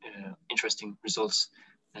very interesting results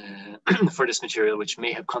for this material, which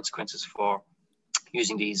may have consequences for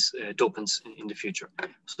using these dopants in the future.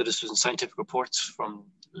 So this was in Scientific Reports from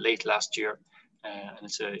late last year, and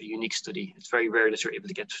it's a unique study. It's very rare that you're able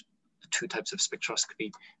to get two types of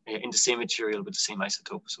spectroscopy in the same material with the same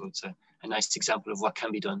isotope. So it's a nice example of what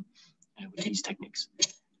can be done with these techniques.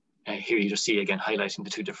 Here you just see again highlighting the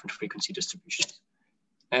two different frequency distributions.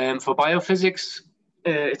 For biophysics,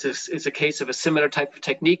 it's a case of a similar type of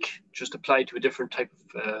technique, just applied to a different type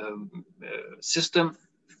of system.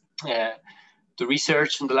 The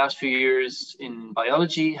research in the last few years in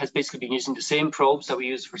biology has basically been using the same probes that we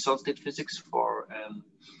use for solid-state physics for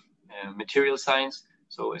material science,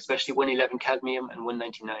 so especially 111 cadmium and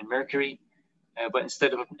 199 mercury. But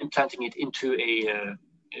instead of implanting it into a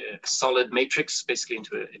solid matrix, basically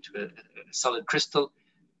into a solid crystal,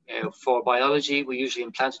 for biology, we usually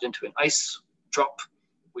implant it into an ice drop,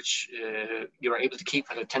 which you're able to keep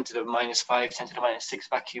at a 10 to the minus 5, 10 to the minus 6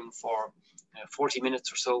 vacuum for 40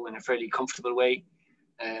 minutes or so in a fairly comfortable way.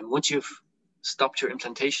 Once you've stopped your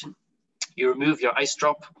implantation, you remove your ice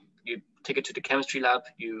drop, you take it to the chemistry lab,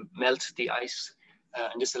 you melt the ice,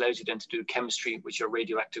 and this allows you then to do chemistry with your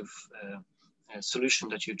radioactive solution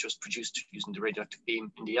that you've just produced using the radioactive beam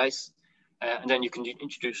in the ice. And then you can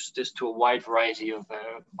introduce this to a wide variety of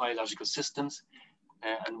biological systems.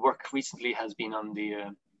 And work recently has been on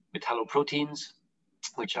the metalloproteins,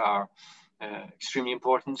 which are extremely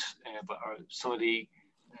important, but some of the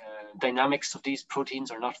dynamics of these proteins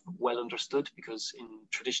are not well understood, because in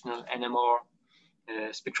traditional NMR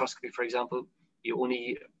spectroscopy, for example, you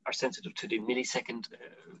only are sensitive to the millisecond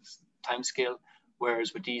time scale,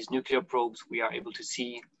 whereas with these nuclear probes, we are able to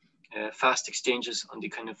see fast exchanges on the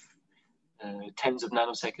kind of tens of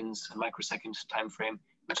nanoseconds and microsecond time frame,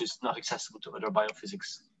 which is not accessible to other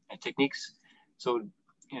biophysics techniques. So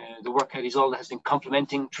the work at Isolde has been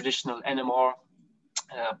complementing traditional NMR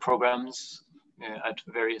programs at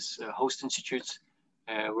various host institutes,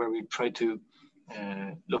 where we try to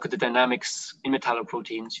look at the dynamics in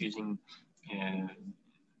metalloproteins using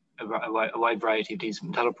a wide variety of these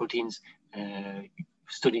metalloproteins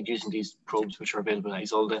studied using these probes, which are available at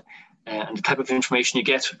Isolde. And the type of information you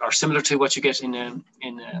get are similar to what you get in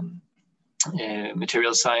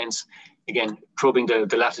material science. Again, probing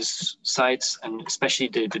the lattice sites, and especially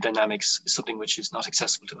the dynamics, is something which is not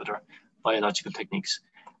accessible to other biological techniques.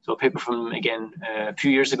 So a paper from, again, a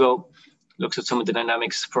few years ago looks at some of the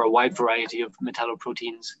dynamics for a wide variety of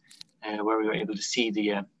metalloproteins, where we were able to see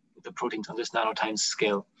the proteins on this nanotime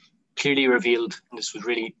scale clearly revealed, and this was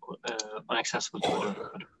really inaccessible to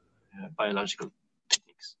other biological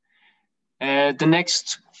techniques. The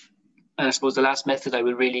next, and I suppose the last method I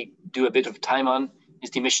will really do a bit of time on, is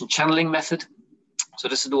the emission channeling method. So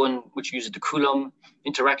this is the one which uses the Coulomb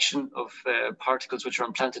interaction of particles which are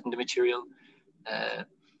implanted in the material.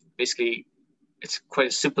 Basically, it's quite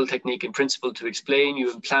a simple technique in principle to explain.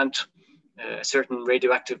 You implant a certain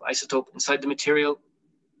radioactive isotope inside the material.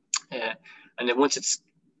 And then once it's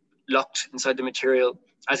locked inside the material,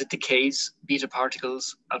 as it decays, beta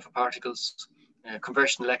particles, alpha particles,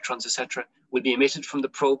 conversion electrons, etc., will be emitted from the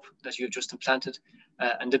probe that you've just implanted.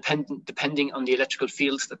 And depending on the electrical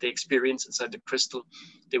fields that they experience inside the crystal,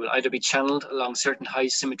 they will either be channeled along certain high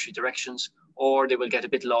symmetry directions, or they will get a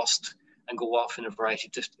bit lost and go off in a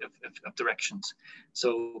variety of directions.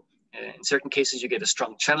 So in certain cases, you get a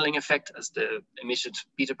strong channeling effect as the emitted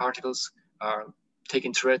beta particles are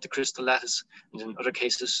taken throughout the crystal lattice. And in other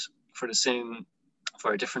cases, for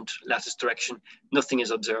a different lattice direction, nothing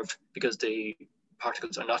is observed because the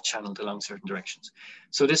particles are not channeled along certain directions.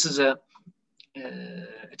 So this is a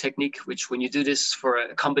technique which, when you do this for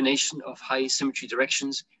a combination of high symmetry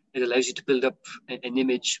directions, it allows you to build up an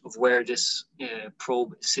image of where this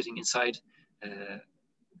probe is sitting inside a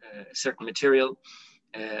certain material.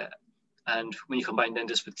 And when you combine then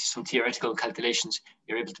this with some theoretical calculations,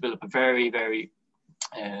 you're able to build up a very, very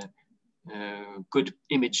good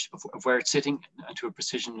image of where it's sitting, and to a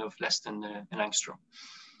precision of less than an angstrom.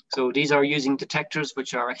 So these are using detectors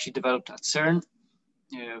which are actually developed at CERN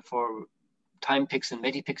for time picks and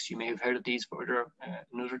medipicks. You may have heard of these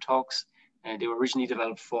in other talks. They were originally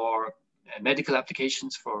developed for medical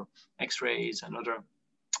applications, for X-rays and other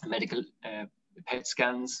medical PET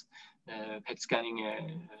scans, PET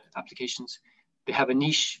scanning applications. They have a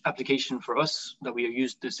niche application for us that we have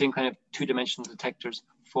used the same kind of two-dimensional detectors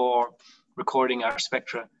for recording our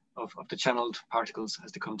spectra of the channeled particles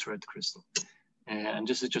as they come throughout the crystal. And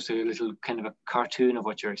this is just a little kind of a cartoon of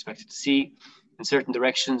what you're expected to see. In certain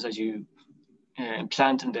directions, as you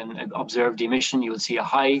implant and then observe the emission, you will see a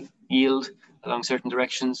high yield along certain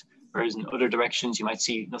directions, whereas in other directions you might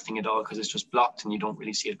see nothing at all because it's just blocked and you don't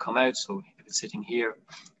really see it come out. So if it's sitting here,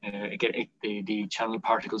 the channel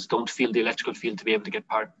particles don't feel the electrical field to be able to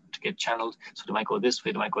get channeled, so they might go this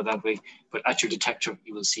way, they might go that way, but at your detector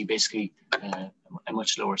you will see basically a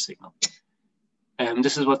much lower signal.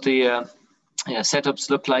 This is what the setups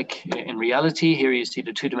look like in reality. Here you see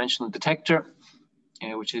the two-dimensional detector,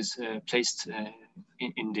 which is placed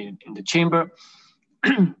in the chamber.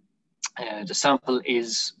 The sample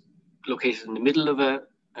is located in the middle of a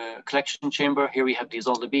collection chamber. Here we have the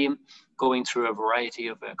Isolde beam going through a variety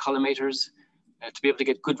of collimators. To be able to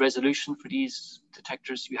get good resolution for these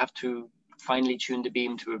detectors, you have to finely tune the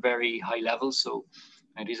beam to a very high level. So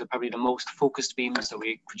these are probably the most focused beams that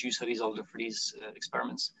we produce at Isolde for these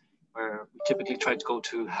experiments, where we typically try to go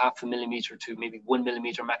to 0.5 millimeter to maybe 1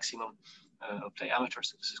 millimeter maximum of diameter.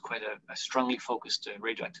 So this is quite a strongly focused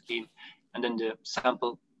radioactive beam. And then the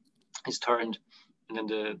sample is turned, and then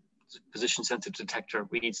the position sensitive detector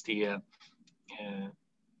reads the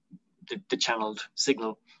channeled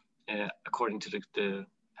signal according to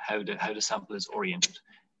how the sample is oriented.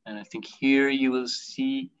 And I think here you will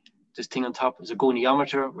see this thing on top is a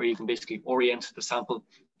goniometer, where you can basically orient the sample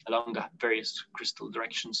along the various crystal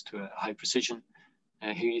directions to a high precision.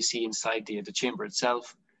 Here you see inside the chamber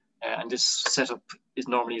itself. And this setup is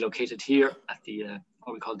normally located here at the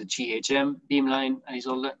what we call the GHM beamline at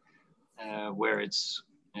Isolde, where it's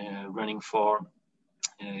running for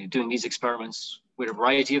doing these experiments with a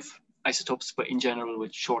variety of isotopes, but in general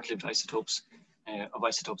with short-lived isotopes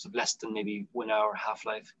of less than maybe 1 hour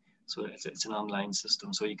half-life. So it's an online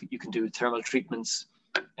system. So you can do thermal treatments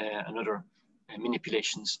and other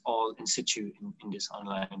manipulations all in situ in this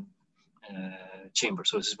online chamber.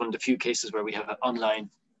 So this is one of the few cases where we have an online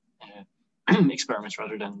experiments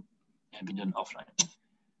rather than being done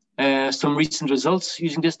offline. Some recent results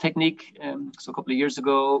using this technique. So a couple of years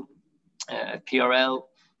ago at PRL,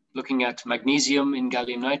 looking at magnesium in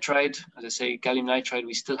gallium nitride. As I say, gallium nitride,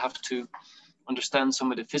 we still have to understand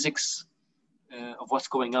some of the physics of what's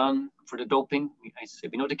going on for the doping.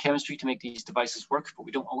 We know the chemistry to make these devices work, but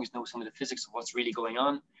we don't always know some of the physics of what's really going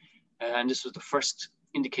on. And this was the first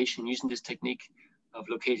indication using this technique of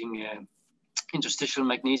locating interstitial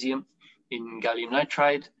magnesium in gallium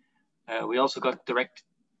nitride. We also got direct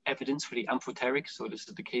evidence for the amphoteric. So this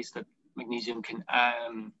is the case that magnesium can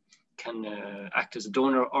act as a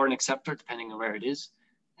donor or an acceptor, depending on where it is.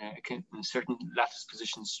 In certain lattice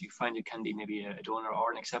positions, you find it can be maybe a donor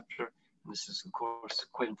or an acceptor. And this is, of course,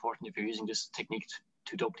 quite important if you're using this technique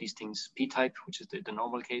to dope these things p-type, which is the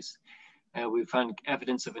normal case. We found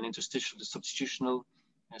evidence of an interstitial to substitutional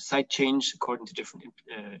site change according to different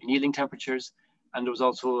annealing temperatures. And there was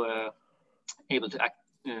also able to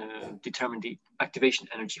determine the activation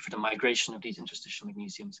energy for the migration of these interstitial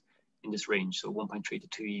magnesiums in this range, so 1.3 to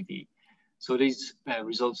 2 eV. So these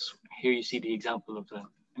results, here you see the example of the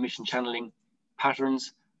emission channeling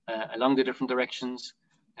patterns along the different directions.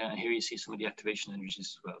 And here you see some of the activation energies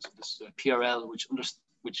as well. So this is PRL,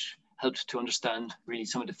 which helped to understand really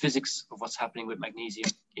some of the physics of what's happening with magnesium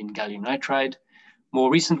in gallium nitride. More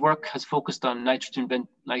recent work has focused on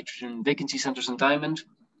nitrogen vacancy centers in diamond,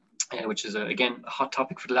 which is, again, a hot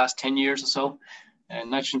topic for the last 10 years or so.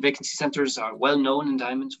 Nitrogen vacancy centers are well known in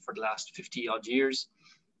diamonds for the last 50 odd years,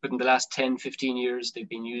 but in the last 10, 15 years, they've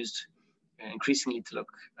been used increasingly to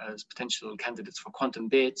look as potential candidates for quantum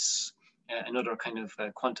Bates and other kind of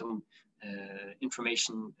quantum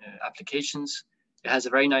information applications. It has a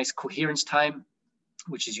very nice coherence time,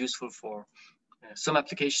 which is useful for some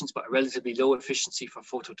applications, but a relatively low efficiency for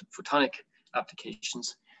photonic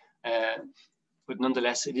applications. But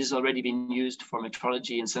nonetheless, it is already being used for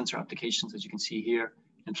metrology and sensor applications, as you can see here,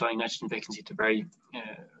 employing nitrogen vacancy to very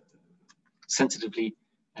sensitively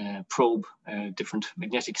probe different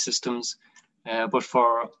magnetic systems. But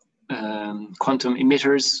for quantum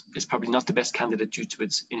emitters, it's probably not the best candidate due to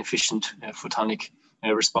its inefficient photonic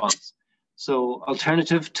response. So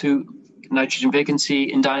alternative to nitrogen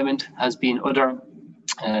vacancy in diamond has been other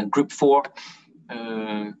group 4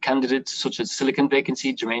 candidates such as silicon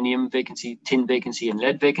vacancy, germanium vacancy, tin vacancy, and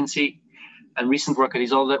lead vacancy. And recent work at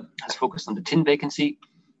Isolde has focused on the tin vacancy,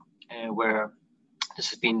 where this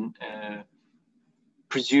has been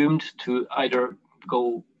presumed to either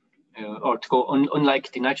go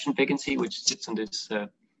unlike the nitrogen vacancy, which sits in this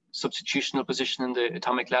substitutional position in the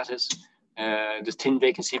atomic lattice. The tin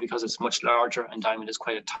vacancy, because it's much larger and diamond is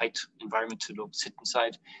quite a tight environment to sit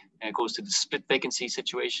inside, goes to the split vacancy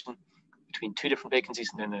situation between 2 different vacancies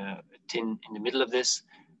and then a tin in the middle of this.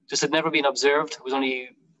 This had never been observed. It was only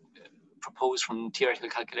proposed from theoretical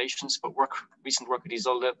calculations, but recent work at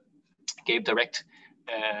Isolde gave direct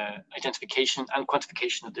identification and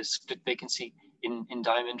quantification of this split vacancy in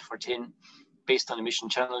diamond for tin based on emission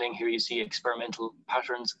channeling. Here you see experimental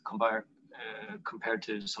patterns compared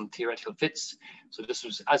to some theoretical fits. So this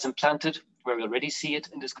was as implanted, where we already see it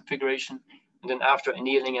in this configuration. And then after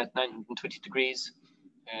annealing at 920 degrees,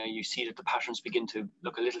 you see that the patterns begin to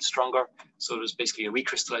look a little stronger. So there's basically a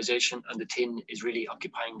recrystallization, and the tin is really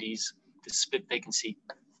occupying this split vacancy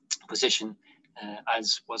position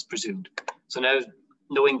as was presumed. So now,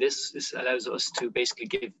 knowing this allows us to basically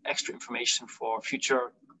give extra information for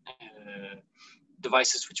future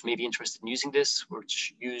devices which may be interested in using this,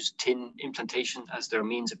 which use tin implantation as their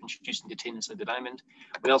means of introducing the tin inside the diamond.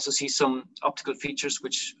 We also see some optical features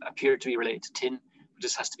which appear to be related to tin, but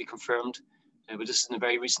this has to be confirmed. But this is in a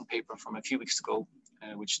very recent paper from a few weeks ago,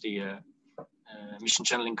 which the emission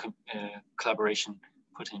channeling collaboration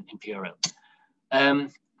put in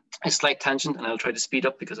PRL. A slight tangent, and I'll try to speed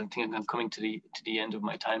up because I'm thinking I'm coming to the end of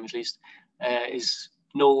my time at least, is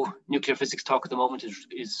no nuclear physics talk at the moment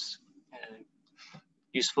is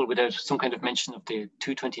useful without some kind of mention of the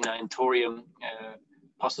 229 thorium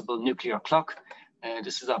possible nuclear clock.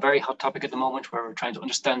 This is a very hot topic at the moment, where we're trying to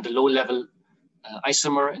understand the low level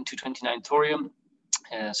isomer in 229 thorium.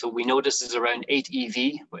 So we know this is around 8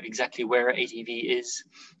 eV, but exactly where 8 eV is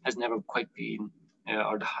has never quite been,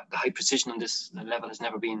 or the high precision on this level has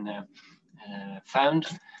never been found.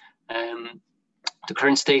 The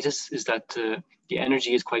current status is that the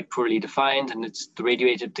energy is quite poorly defined, and the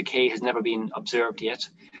radiative decay has never been observed yet,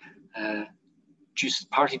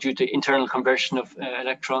 partly due to internal conversion of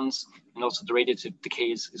electrons, and also the radiative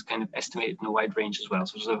decay is kind of estimated in a wide range as well.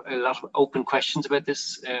 So there's a lot of open questions about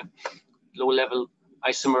this low-level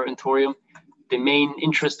isomer in thorium. The main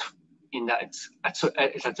interest in that it's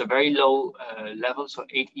at a very low level, so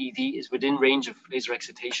 8 eV is within range of laser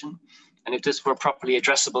excitation, and if this were properly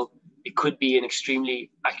addressable, it could be an extremely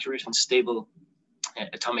accurate and stable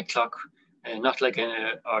atomic clock, not like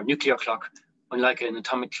our nuclear clock, unlike an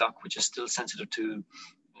atomic clock, which is still sensitive to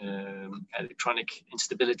electronic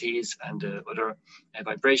instabilities and other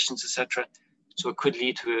vibrations, etc. So it could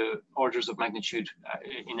lead to orders of magnitude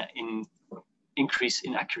in increase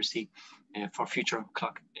in accuracy for future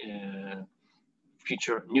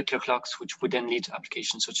nuclear clocks, which would then lead to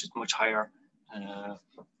applications such as much higher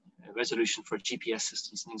resolution for GPS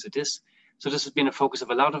systems and things like this. So this has been a focus of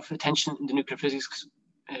a lot of attention in the nuclear physics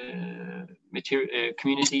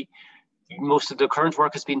community. Most of the current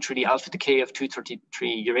work has been through the alpha decay of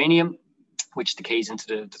 233 uranium, which decays into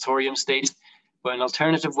the thorium state. But an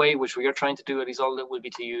alternative way, which we are trying to do at Isolde, will be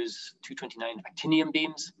to use 229 actinium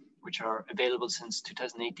beams, which are available since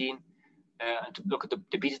 2018, and to look at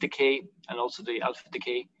the beta decay and also the alpha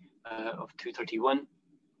decay of 231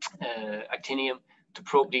 actinium to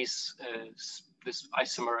probe this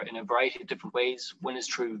isomer in a variety of different ways. One is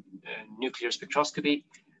through nuclear spectroscopy,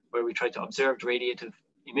 where we try to observe radiative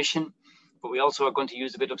emission, but we also are going to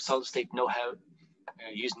use a bit of solid state know-how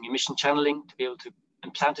using emission channeling to be able to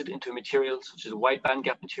implanted into a material such as a wide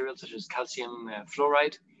bandgap material, such as calcium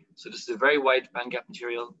fluoride. So this is a very wide bandgap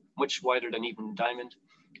material, much wider than even diamond.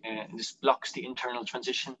 And this blocks the internal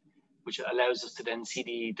transition, which allows us to then see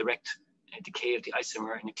the direct decay of the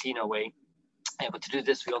isomer in a cleaner way. But to do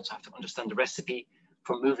this, we also have to understand the recipe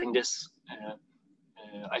for moving this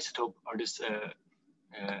isotope or this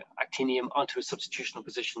actinium onto a substitutional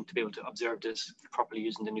position to be able to observe this properly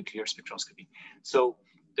using the nuclear spectroscopy. So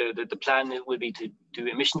the plan will be to do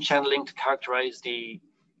emission channeling to characterize the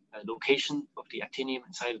location of the actinium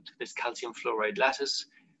inside this calcium fluoride lattice,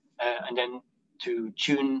 and then to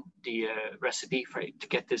tune the recipe to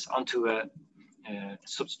get this onto a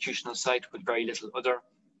substitutional site with very little other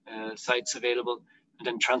sites available, and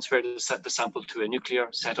then transfer the sample to a nuclear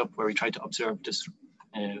setup where we try to observe this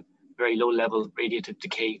very low level radiative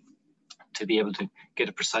decay to be able to get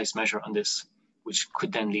a precise measure on this, which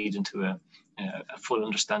could then lead into a full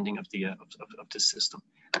understanding of this system.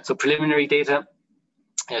 So preliminary data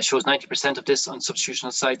shows 90% of this on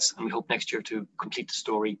substitutional sites, and we hope next year to complete the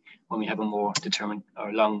story when we have a more determined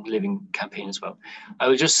or long living campaign as well. I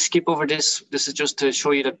will just skip over this. This is just to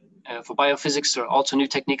show you that for biophysics, there are also new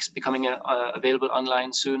techniques becoming available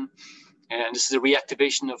online soon. And this is a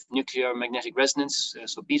reactivation of nuclear magnetic resonance,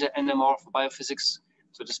 so beta NMR for biophysics.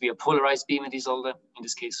 So this will be a polarized beam at Isolde, in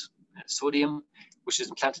this case sodium, which is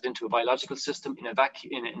implanted into a biological system in a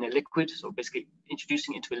vacuum, in a liquid. So basically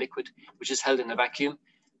introducing into a liquid which is held in a vacuum.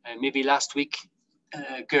 Maybe last week,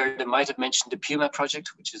 Gerda might have mentioned the Puma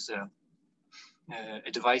project, which is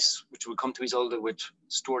a device which will come to Isolde with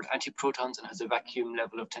stored antiprotons and has a vacuum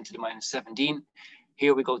level of 10 to the minus 17.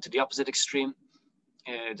 Here we go to the opposite extreme.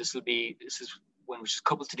 This is one which is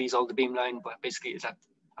coupled to the Isolde beamline, but basically it's at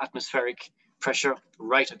atmospheric pressure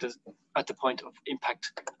right at the point of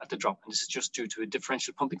impact at the drop. And this is just due to a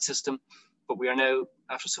differential pumping system. But we are now,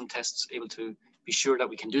 after some tests, able to be sure that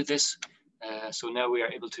we can do this. So now we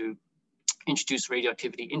are able to introduce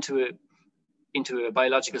radioactivity into a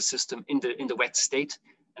biological system in the wet state.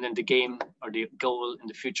 And then the game or the goal in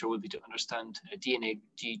the future will be to understand DNA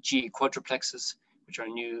G quadruplexes, which are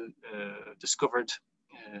new discovered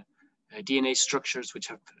DNA structures which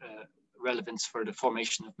have relevance for the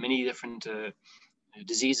formation of many different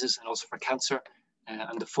diseases and also for cancer.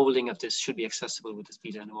 And the folding of this should be accessible with this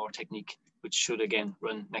beta NMR technique, which should again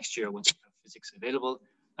run next year once we have physics available.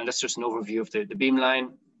 And that's just an overview of the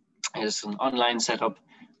beamline. It's an online setup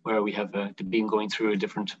where we have the beam going through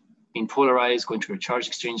being polarized, going through a charge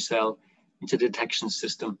exchange cell into the detection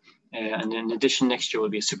system. And in addition, next year will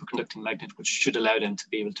be a superconducting magnet, which should allow them to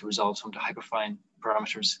be able to resolve some of the hyperfine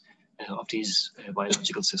parameters of these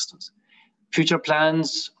biological systems. Future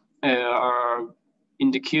plans are in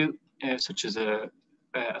the queue, such as a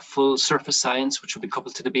full surface science, which will be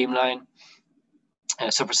coupled to the beamline,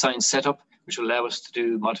 a surface science setup, which will allow us to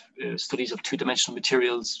do studies of two-dimensional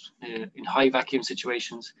materials in high vacuum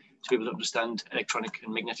situations to be able to understand electronic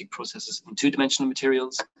and magnetic processes in two-dimensional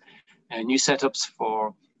materials, new setups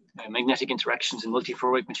for magnetic interactions in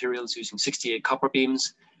multiferroic materials using 68 copper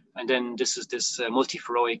beams. And then this is this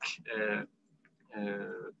multiferroic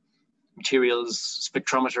materials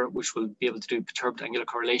spectrometer, which will be able to do perturbed angular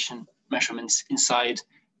correlation measurements inside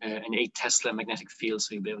an 8 Tesla magnetic field.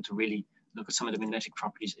 So you'll be able to really look at some of the magnetic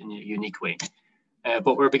properties in a unique way.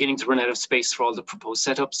 But we're beginning to run out of space for all the proposed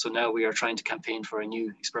setups. So now we are trying to campaign for a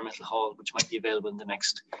new experimental hall, which might be available in the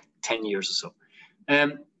next 10 years or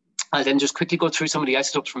so. I'll then just quickly go through some of the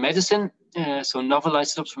isotopes for medicine. So novel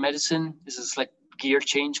isotopes for medicine. This is like gear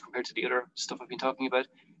change compared to the other stuff I've been talking about.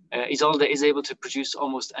 Isolde is able to produce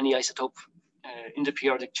almost any isotope in the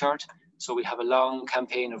periodic chart. So we have a long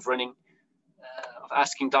campaign of running, of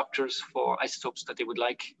asking doctors for isotopes that they would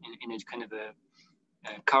like in a kind of a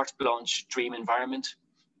carte blanche dream environment,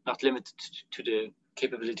 not limited to the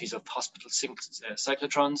capabilities of hospital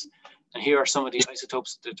cyclotrons. And here are some of the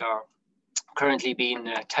isotopes that are currently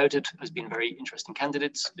being touted as being very interesting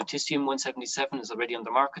candidates. Lutetium-177 is already on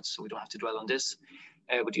the market, so we don't have to dwell on this.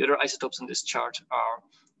 But the other isotopes in this chart are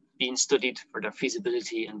being studied for their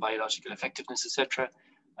feasibility and biological effectiveness, etc.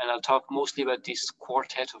 And I'll talk mostly about this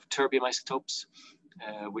quartet of terbium isotopes,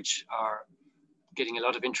 which are getting a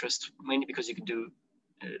lot of interest, mainly because you can do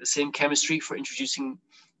the same chemistry for introducing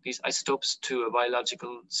these isotopes to a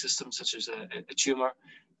biological system, such as a tumor,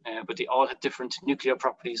 but they all have different nuclear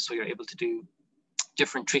properties, so you're able to do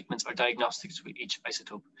different treatments or diagnostics with each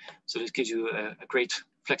isotope. So this gives you a great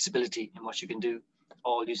flexibility in what you can do,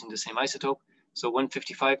 all using the same isotope. So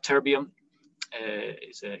 155 terbium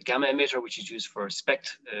is a gamma emitter, which is used for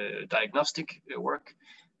SPECT diagnostic work.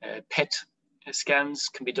 PET scans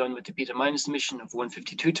can be done with the beta minus emission of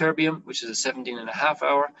 152 terbium, which is a 17.5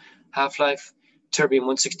 hour half-life.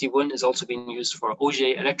 Terbium-161 is also being used for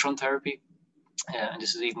Auger electron therapy. And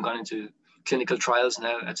this has even gone into clinical trials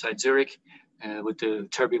now outside Zurich with the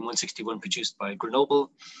Terbium-161 produced by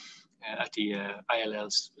Grenoble at the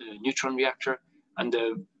ILL's neutron reactor. And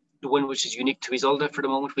the one which is unique to Isolde for the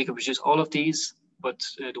moment, we can produce all of these, but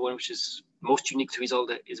the one which is most unique to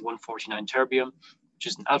Isolde is 149 terbium, which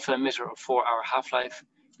is an alpha emitter of 4-hour half-life,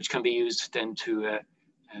 which can be used then to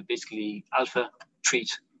basically alpha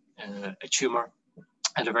treat a tumor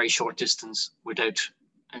at a very short distance without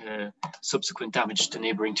subsequent damage to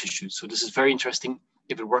neighboring tissues. So this is very interesting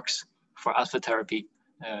if it works for alpha therapy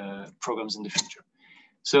programs in the future.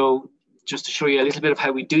 So just to show you a little bit of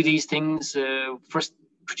how we do these things, first,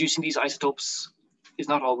 producing these isotopes is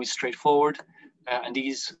not always straightforward. And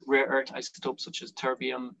these rare earth isotopes such as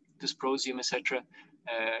terbium, dysprosium, etc.,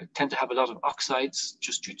 tend to have a lot of oxides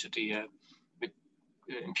just due to the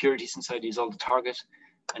impurities inside the Isolde target.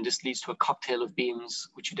 And this leads to a cocktail of beams,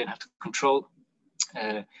 which you then have to control.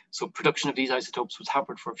 So production of these isotopes was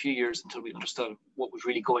hampered for a few years until we understood what was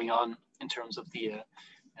really going on in terms of the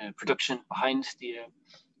production behind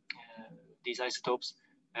these isotopes.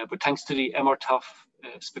 But thanks to the MRTOF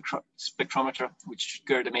spectrometer, which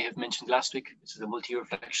Gerda may have mentioned last week, this is a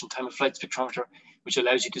multi-reflection time of flight spectrometer, which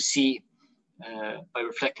allows you to see by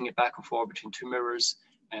reflecting it back and forth between two mirrors,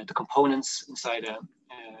 the components inside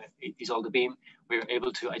Isolde beam. We're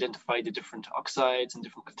able to identify the different oxides and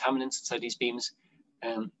different contaminants inside these beams.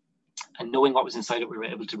 And knowing what was inside it, we were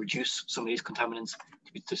able to reduce some of these contaminants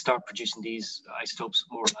to start producing these isotopes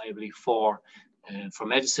more reliably for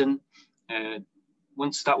medicine.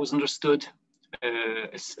 Once that was understood,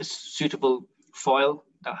 a suitable foil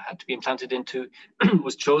that had to be implanted into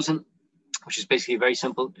was chosen, which is basically very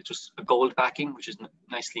simple. It's just a gold backing, which is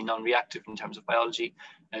nicely non-reactive in terms of biology,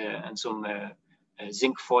 and some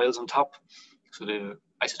zinc foils on top. So the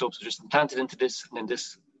isotopes are just implanted into this, and then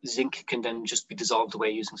this zinc can then just be dissolved away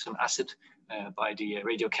using some acid by the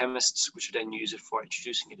radiochemists, which would then use it for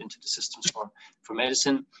introducing it into the systems for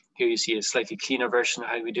medicine. Here you see a slightly cleaner version of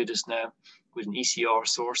how we do this now with an ECR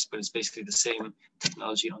source, but it's basically the same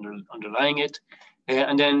technology underlying it.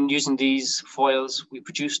 And then using these foils, we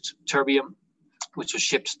produced terbium, which was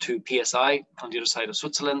shipped to PSI on the other side of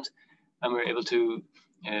Switzerland, and we were able to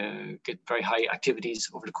get very high activities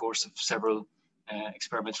over the course of several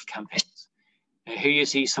experimental campaigns. Here you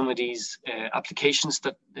see some of these applications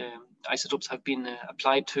that isotopes have been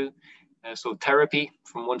applied to. So therapy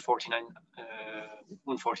from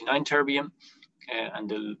 149 terbium and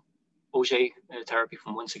the Auger therapy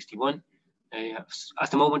from 161.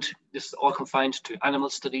 At the moment, this is all confined to animal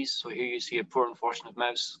studies. So here you see a poor unfortunate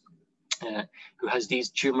mouse who has these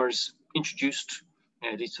tumors introduced.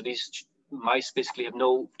 These mice basically have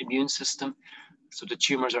no immune system. So the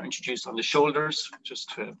tumors are introduced on the shoulders,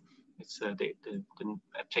 it's a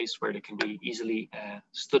place where they can be easily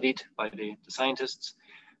studied by the scientists.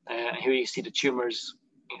 And here you see the tumors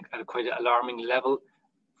at a quite alarming level,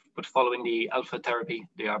 but following the alpha therapy,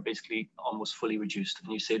 they are basically almost fully reduced.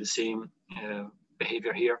 And you see the same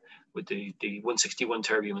behavior here with the 161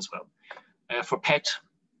 terbium as well. For PET,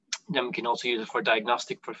 then we can also use it for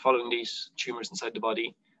diagnostic for following these tumors inside the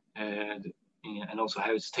body, and also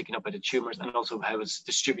how it's taken up by the tumors, and also how it's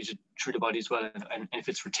distributed through the body as well, and if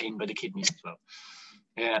it's retained by the kidneys as well.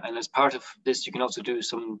 And as part of this, you can also do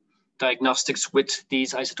some diagnostics with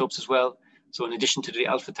these isotopes as well. So in addition to the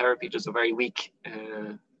alpha therapy, there's a very weak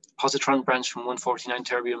positron branch from 149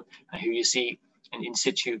 terbium, and here you see an in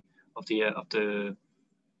situ of the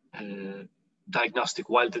diagnostic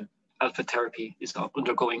while the alpha therapy is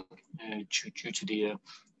undergoing due to the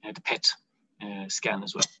PET scan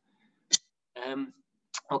as well.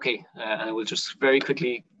 Okay, and I will just very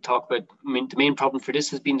quickly talk about the main problem for this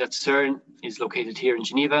has been that CERN is located here in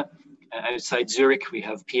Geneva. Outside Zurich, we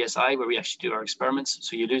have PSI where we actually do our experiments.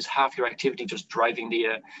 So you lose half your activity just driving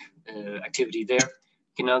the activity there.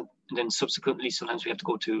 And then subsequently, sometimes we have to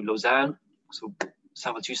go to Lausanne. So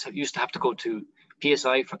samples used to have to go to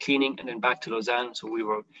PSI for cleaning and then back to Lausanne. So we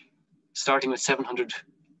were starting with 700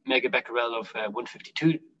 megabecquerel of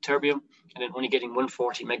 152 terbium, and then only getting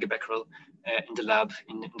 140 megabecquerel in the lab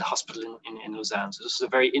in the hospital in Lausanne. So this is a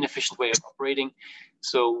very inefficient way of operating.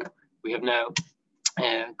 So we have now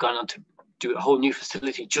gone on to do a whole new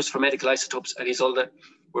facility just for medical isotopes at Isolde,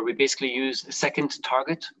 where we basically use a second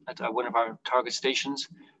target at one of our target stations.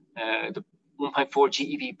 The 1.4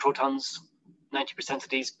 GeV protons, 90% of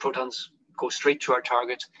these protons go straight to our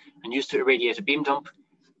target and used to irradiate a beam dump,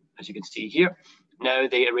 as you can see here. Now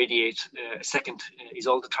they irradiate a second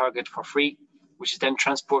Isolde target for free, which is then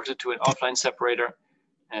transported to an offline separator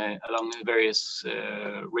along various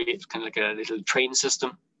kind of like a little train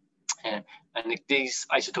system. And these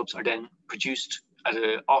isotopes are then produced at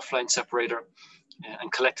an offline separator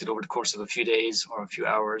and collected over the course of a few days or a few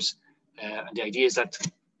hours. And the idea is that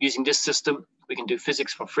using this system, we can do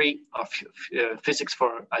physics for free, or physics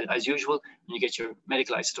for as usual, and you get your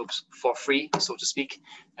medical isotopes for free, so to speak,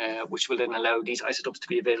 which will then allow these isotopes to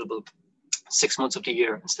be available 6 months of the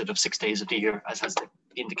year instead of 6 days of the year, as has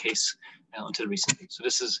been the case until recently. So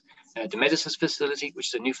this is the Medisys facility, which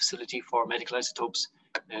is a new facility for medical isotopes,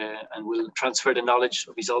 and will transfer the knowledge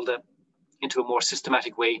of Isolde into a more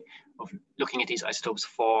systematic way of looking at these isotopes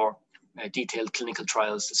for detailed clinical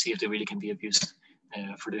trials to see if they really can be of use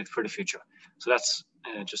for the future. So that's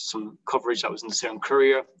just some coverage that was in the CERN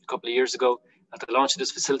Courier a couple of years ago at the launch of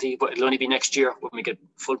this facility, but it'll only be next year when we get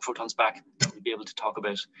full protons back that we'll be able to talk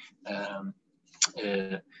about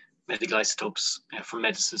medical isotopes from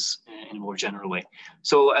Medisys in a more general way.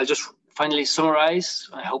 So I'll just finally summarize.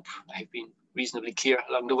 I hope I've been reasonably clear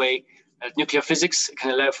along the way. Nuclear physics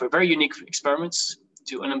can allow for very unique experiments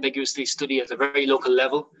to unambiguously study at a very local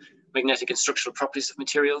level magnetic and structural properties of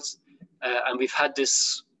materials. And we've had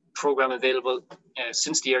this program available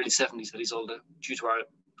since the early 70s at Isolde, due to our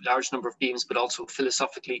large number of beams, but also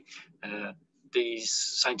philosophically, these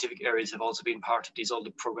scientific areas have also been part of the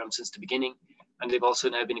Isolde program since the beginning. And they've also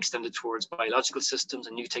now been extended towards biological systems,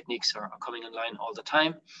 and new techniques are coming online all the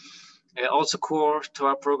time. Also core to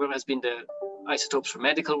our program has been the isotopes for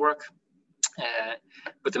medical work.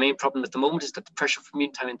 But the main problem at the moment is that the pressure for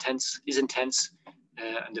mean time is intense,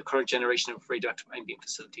 and the current generation of radioactive ion beam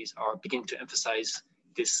facilities are beginning to emphasize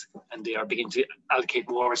this, and they are beginning to allocate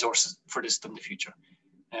more resources for this in the future.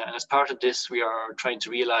 And as part of this, we are trying to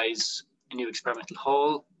realize a new experimental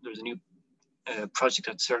hall. There's a new project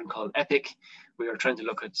at CERN called EPIC. We are trying to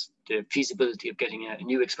look at the feasibility of getting a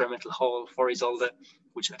new experimental hall for Isolde,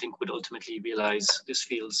 which I think would ultimately realize this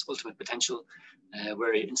field's ultimate potential,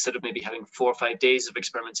 where instead of maybe having 4 or 5 days of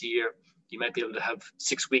experiments a year, you might be able to have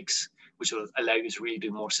 6 weeks, which will allow you to really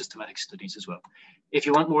do more systematic studies as well. If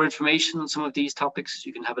you want more information on some of these topics,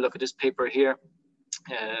 you can have a look at this paper here,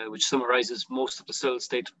 which summarizes most of the solid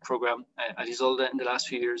state program at Isolde in the last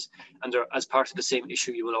few years. And there, as part of the same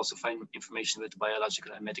issue, you will also find information about the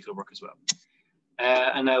biological and medical work as well.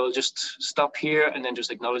 And I will just stop here and then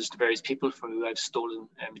just acknowledge the various people for who I've stolen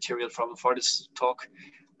material from for this talk.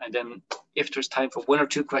 And then if there's time for 1 or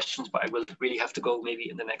 2 questions, but I will really have to go maybe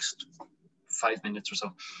in the next 5 minutes or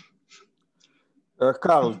so.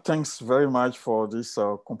 Karl, thanks very much for this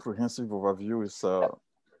comprehensive overview. It's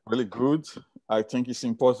really good. I think it's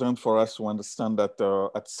important for us to understand that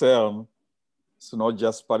at CERN, it's not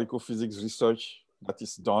just particle physics research that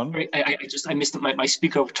is done. I missed it. My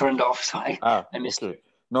speaker turned off, so I missed it.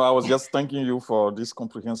 No, I was just thanking you for this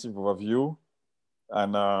comprehensive overview.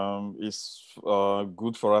 And it's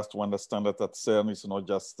good for us to understand that at CERN, it's not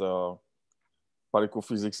just particle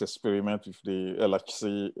physics experiment with the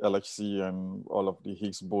LHC and all of the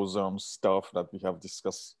Higgs boson stuff that we have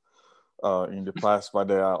discussed in the past, but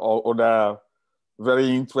there are all other very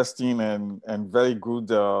interesting and very good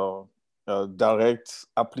direct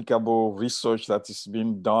applicable research that is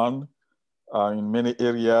being done in many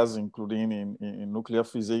areas, including in nuclear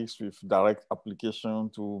physics, with direct application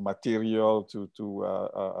to material,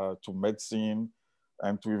 to medicine,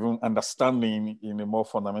 and to even understanding in a more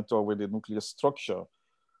fundamental way the nuclear structure.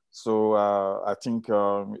 So I think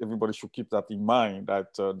everybody should keep that in mind,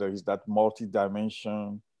 that there is that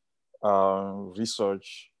multi-dimension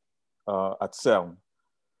research at CERN.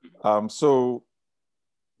 So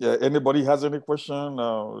yeah, anybody has any question?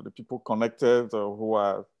 The people connected who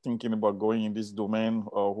are thinking about going in this domain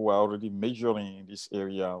or who are already majoring in this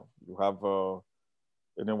area, you have,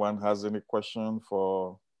 anyone has any question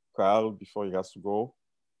for Karl before he has to go?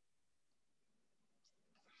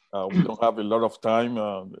 We don't have a lot of time.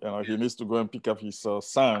 He needs to go and pick up his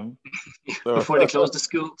son. So, before they close the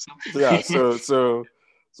school. Yeah,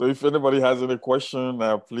 so if anybody has any question,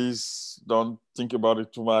 please don't think about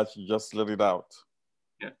it too much. Just let it out.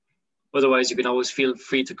 Yeah. Otherwise, you can always feel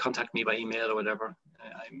free to contact me by email or whatever.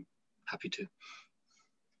 I'm happy to.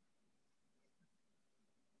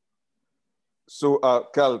 So,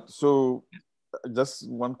 Karl, so just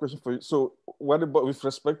one question for you. So what about with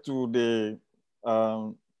respect to the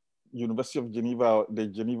University of Geneva, the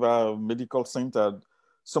Geneva Medical Center,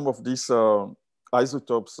 some of these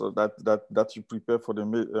isotopes that you prepare for the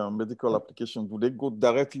medical application, do they go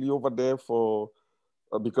directly over there for,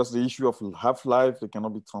 because the issue of half-life, they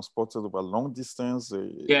cannot be transported over long distance?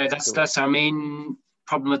 Yeah, that's our main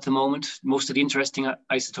problem at the moment. Most of the interesting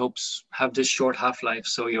isotopes have this short half-life,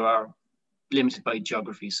 so you are limited by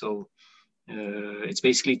geography. So it's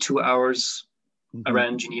basically 2 hours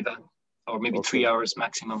around Geneva, or maybe 3 hours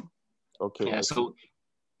maximum Okay. Yeah. So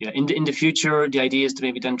yeah, in the future, the idea is to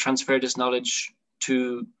maybe then transfer this knowledge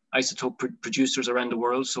to isotope producers around the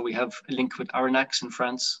world. So we have a link with Aranax in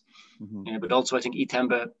France, but also I think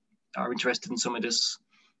ETEMBA are interested in some of this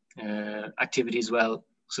activity as well,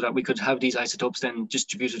 so that we could have these isotopes then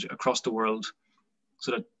distributed across the world,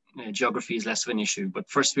 so that geography is less of an issue. But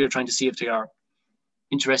first, we are trying to see if they are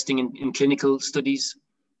interesting in clinical studies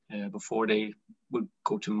before they would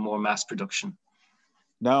go to more mass production.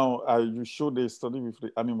 Now, you showed a study with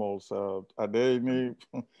the animals. Are there any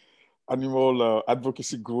animal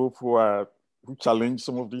advocacy group who challenge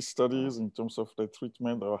some of these studies in terms of the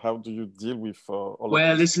treatment, or how do you deal with all of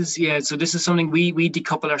this? Well, this is something we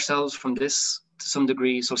decouple ourselves from this to some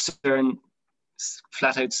degree. So CERN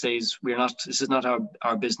flat out says this is not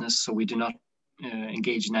our business, so we do not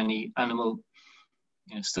engage in any animal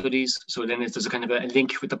studies. So then there's a kind of a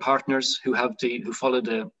link with the partners who follow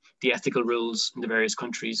the ethical rules in the various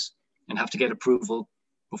countries and have to get approval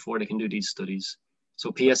before they can do these studies.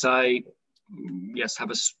 So PSI, yes,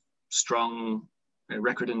 have a strong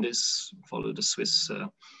record in this, follow the Swiss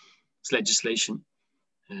legislation.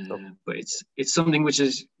 But it's something which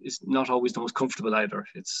is not always the most comfortable either.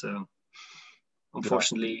 It's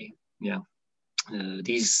unfortunately,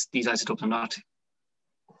 these isotopes are not,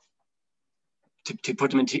 to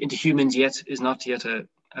put them into humans yet is not yet a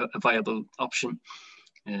viable option.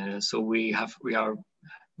 So we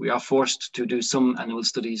are forced to do some animal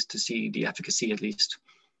studies to see the efficacy at least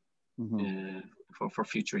for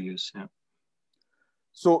future use. Yeah.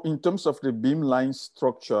 So in terms of the beamline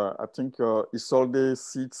structure, I think Isolde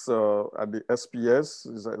sits at the SPS.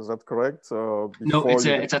 Is that correct? No,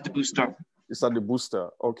 it's at the booster. It's at the booster.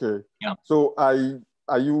 Okay. Yeah. So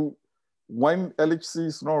when LHC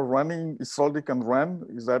is not running, Isolde can run?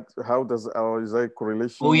 Is that is there a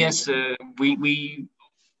correlation? Oh yes, we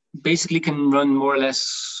basically can run more or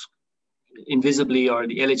less invisibly, or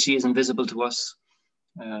the LHC is invisible to us.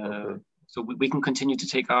 So we can continue to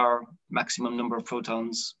take our maximum number of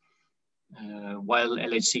protons while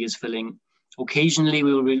LHC is filling. Occasionally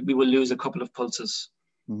we will lose a couple of pulses,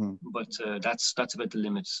 but that's about the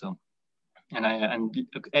limit. So, and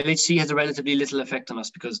LHC has a relatively little effect on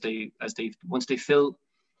us because once they fill,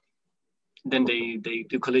 then they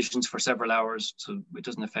do collisions for several hours, so it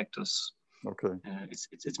doesn't affect us. Okay.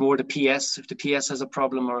 It's more the PS. If the PS has a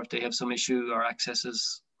problem or if they have some issue or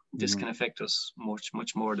accesses, this can affect us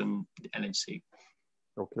much more than the LHC.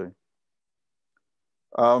 Okay.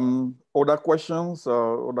 Other questions,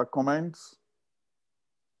 other comments?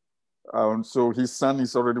 So his son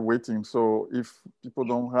is already waiting. So if people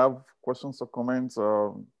don't have questions or comments,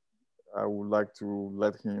 I would like to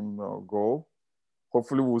let him go.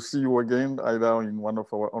 Hopefully we'll see you again, either in one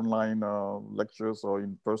of our online lectures or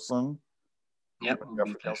in person. Yep. The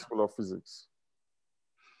African School of Physics.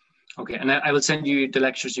 Okay, and I will send you the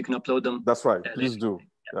lectures. You can upload them. That's right. Please do.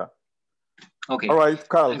 Yeah. Okay. All right,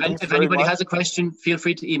 Karl. If anybody has a question, feel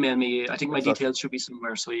free to email me. I think my details should be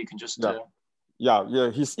somewhere, so you can just. Yeah.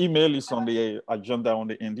 His email is on the agenda, on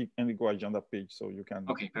the Indigo agenda page, so you can.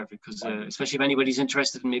 Okay, perfect. Because especially if anybody's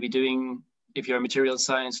interested in maybe if you're materials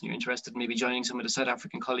science and you're interested in maybe joining some of the South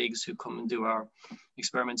African colleagues who come and do our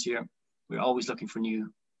experiments here, we're always looking for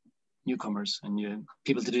newcomers and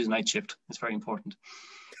people to do the night shift. It's very important.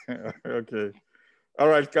 Okay. All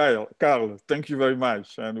right, Karl, thank you very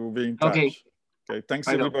much, and we'll be in touch. Okay, thanks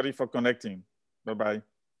everybody for connecting. Bye-bye.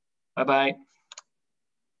 Bye-bye.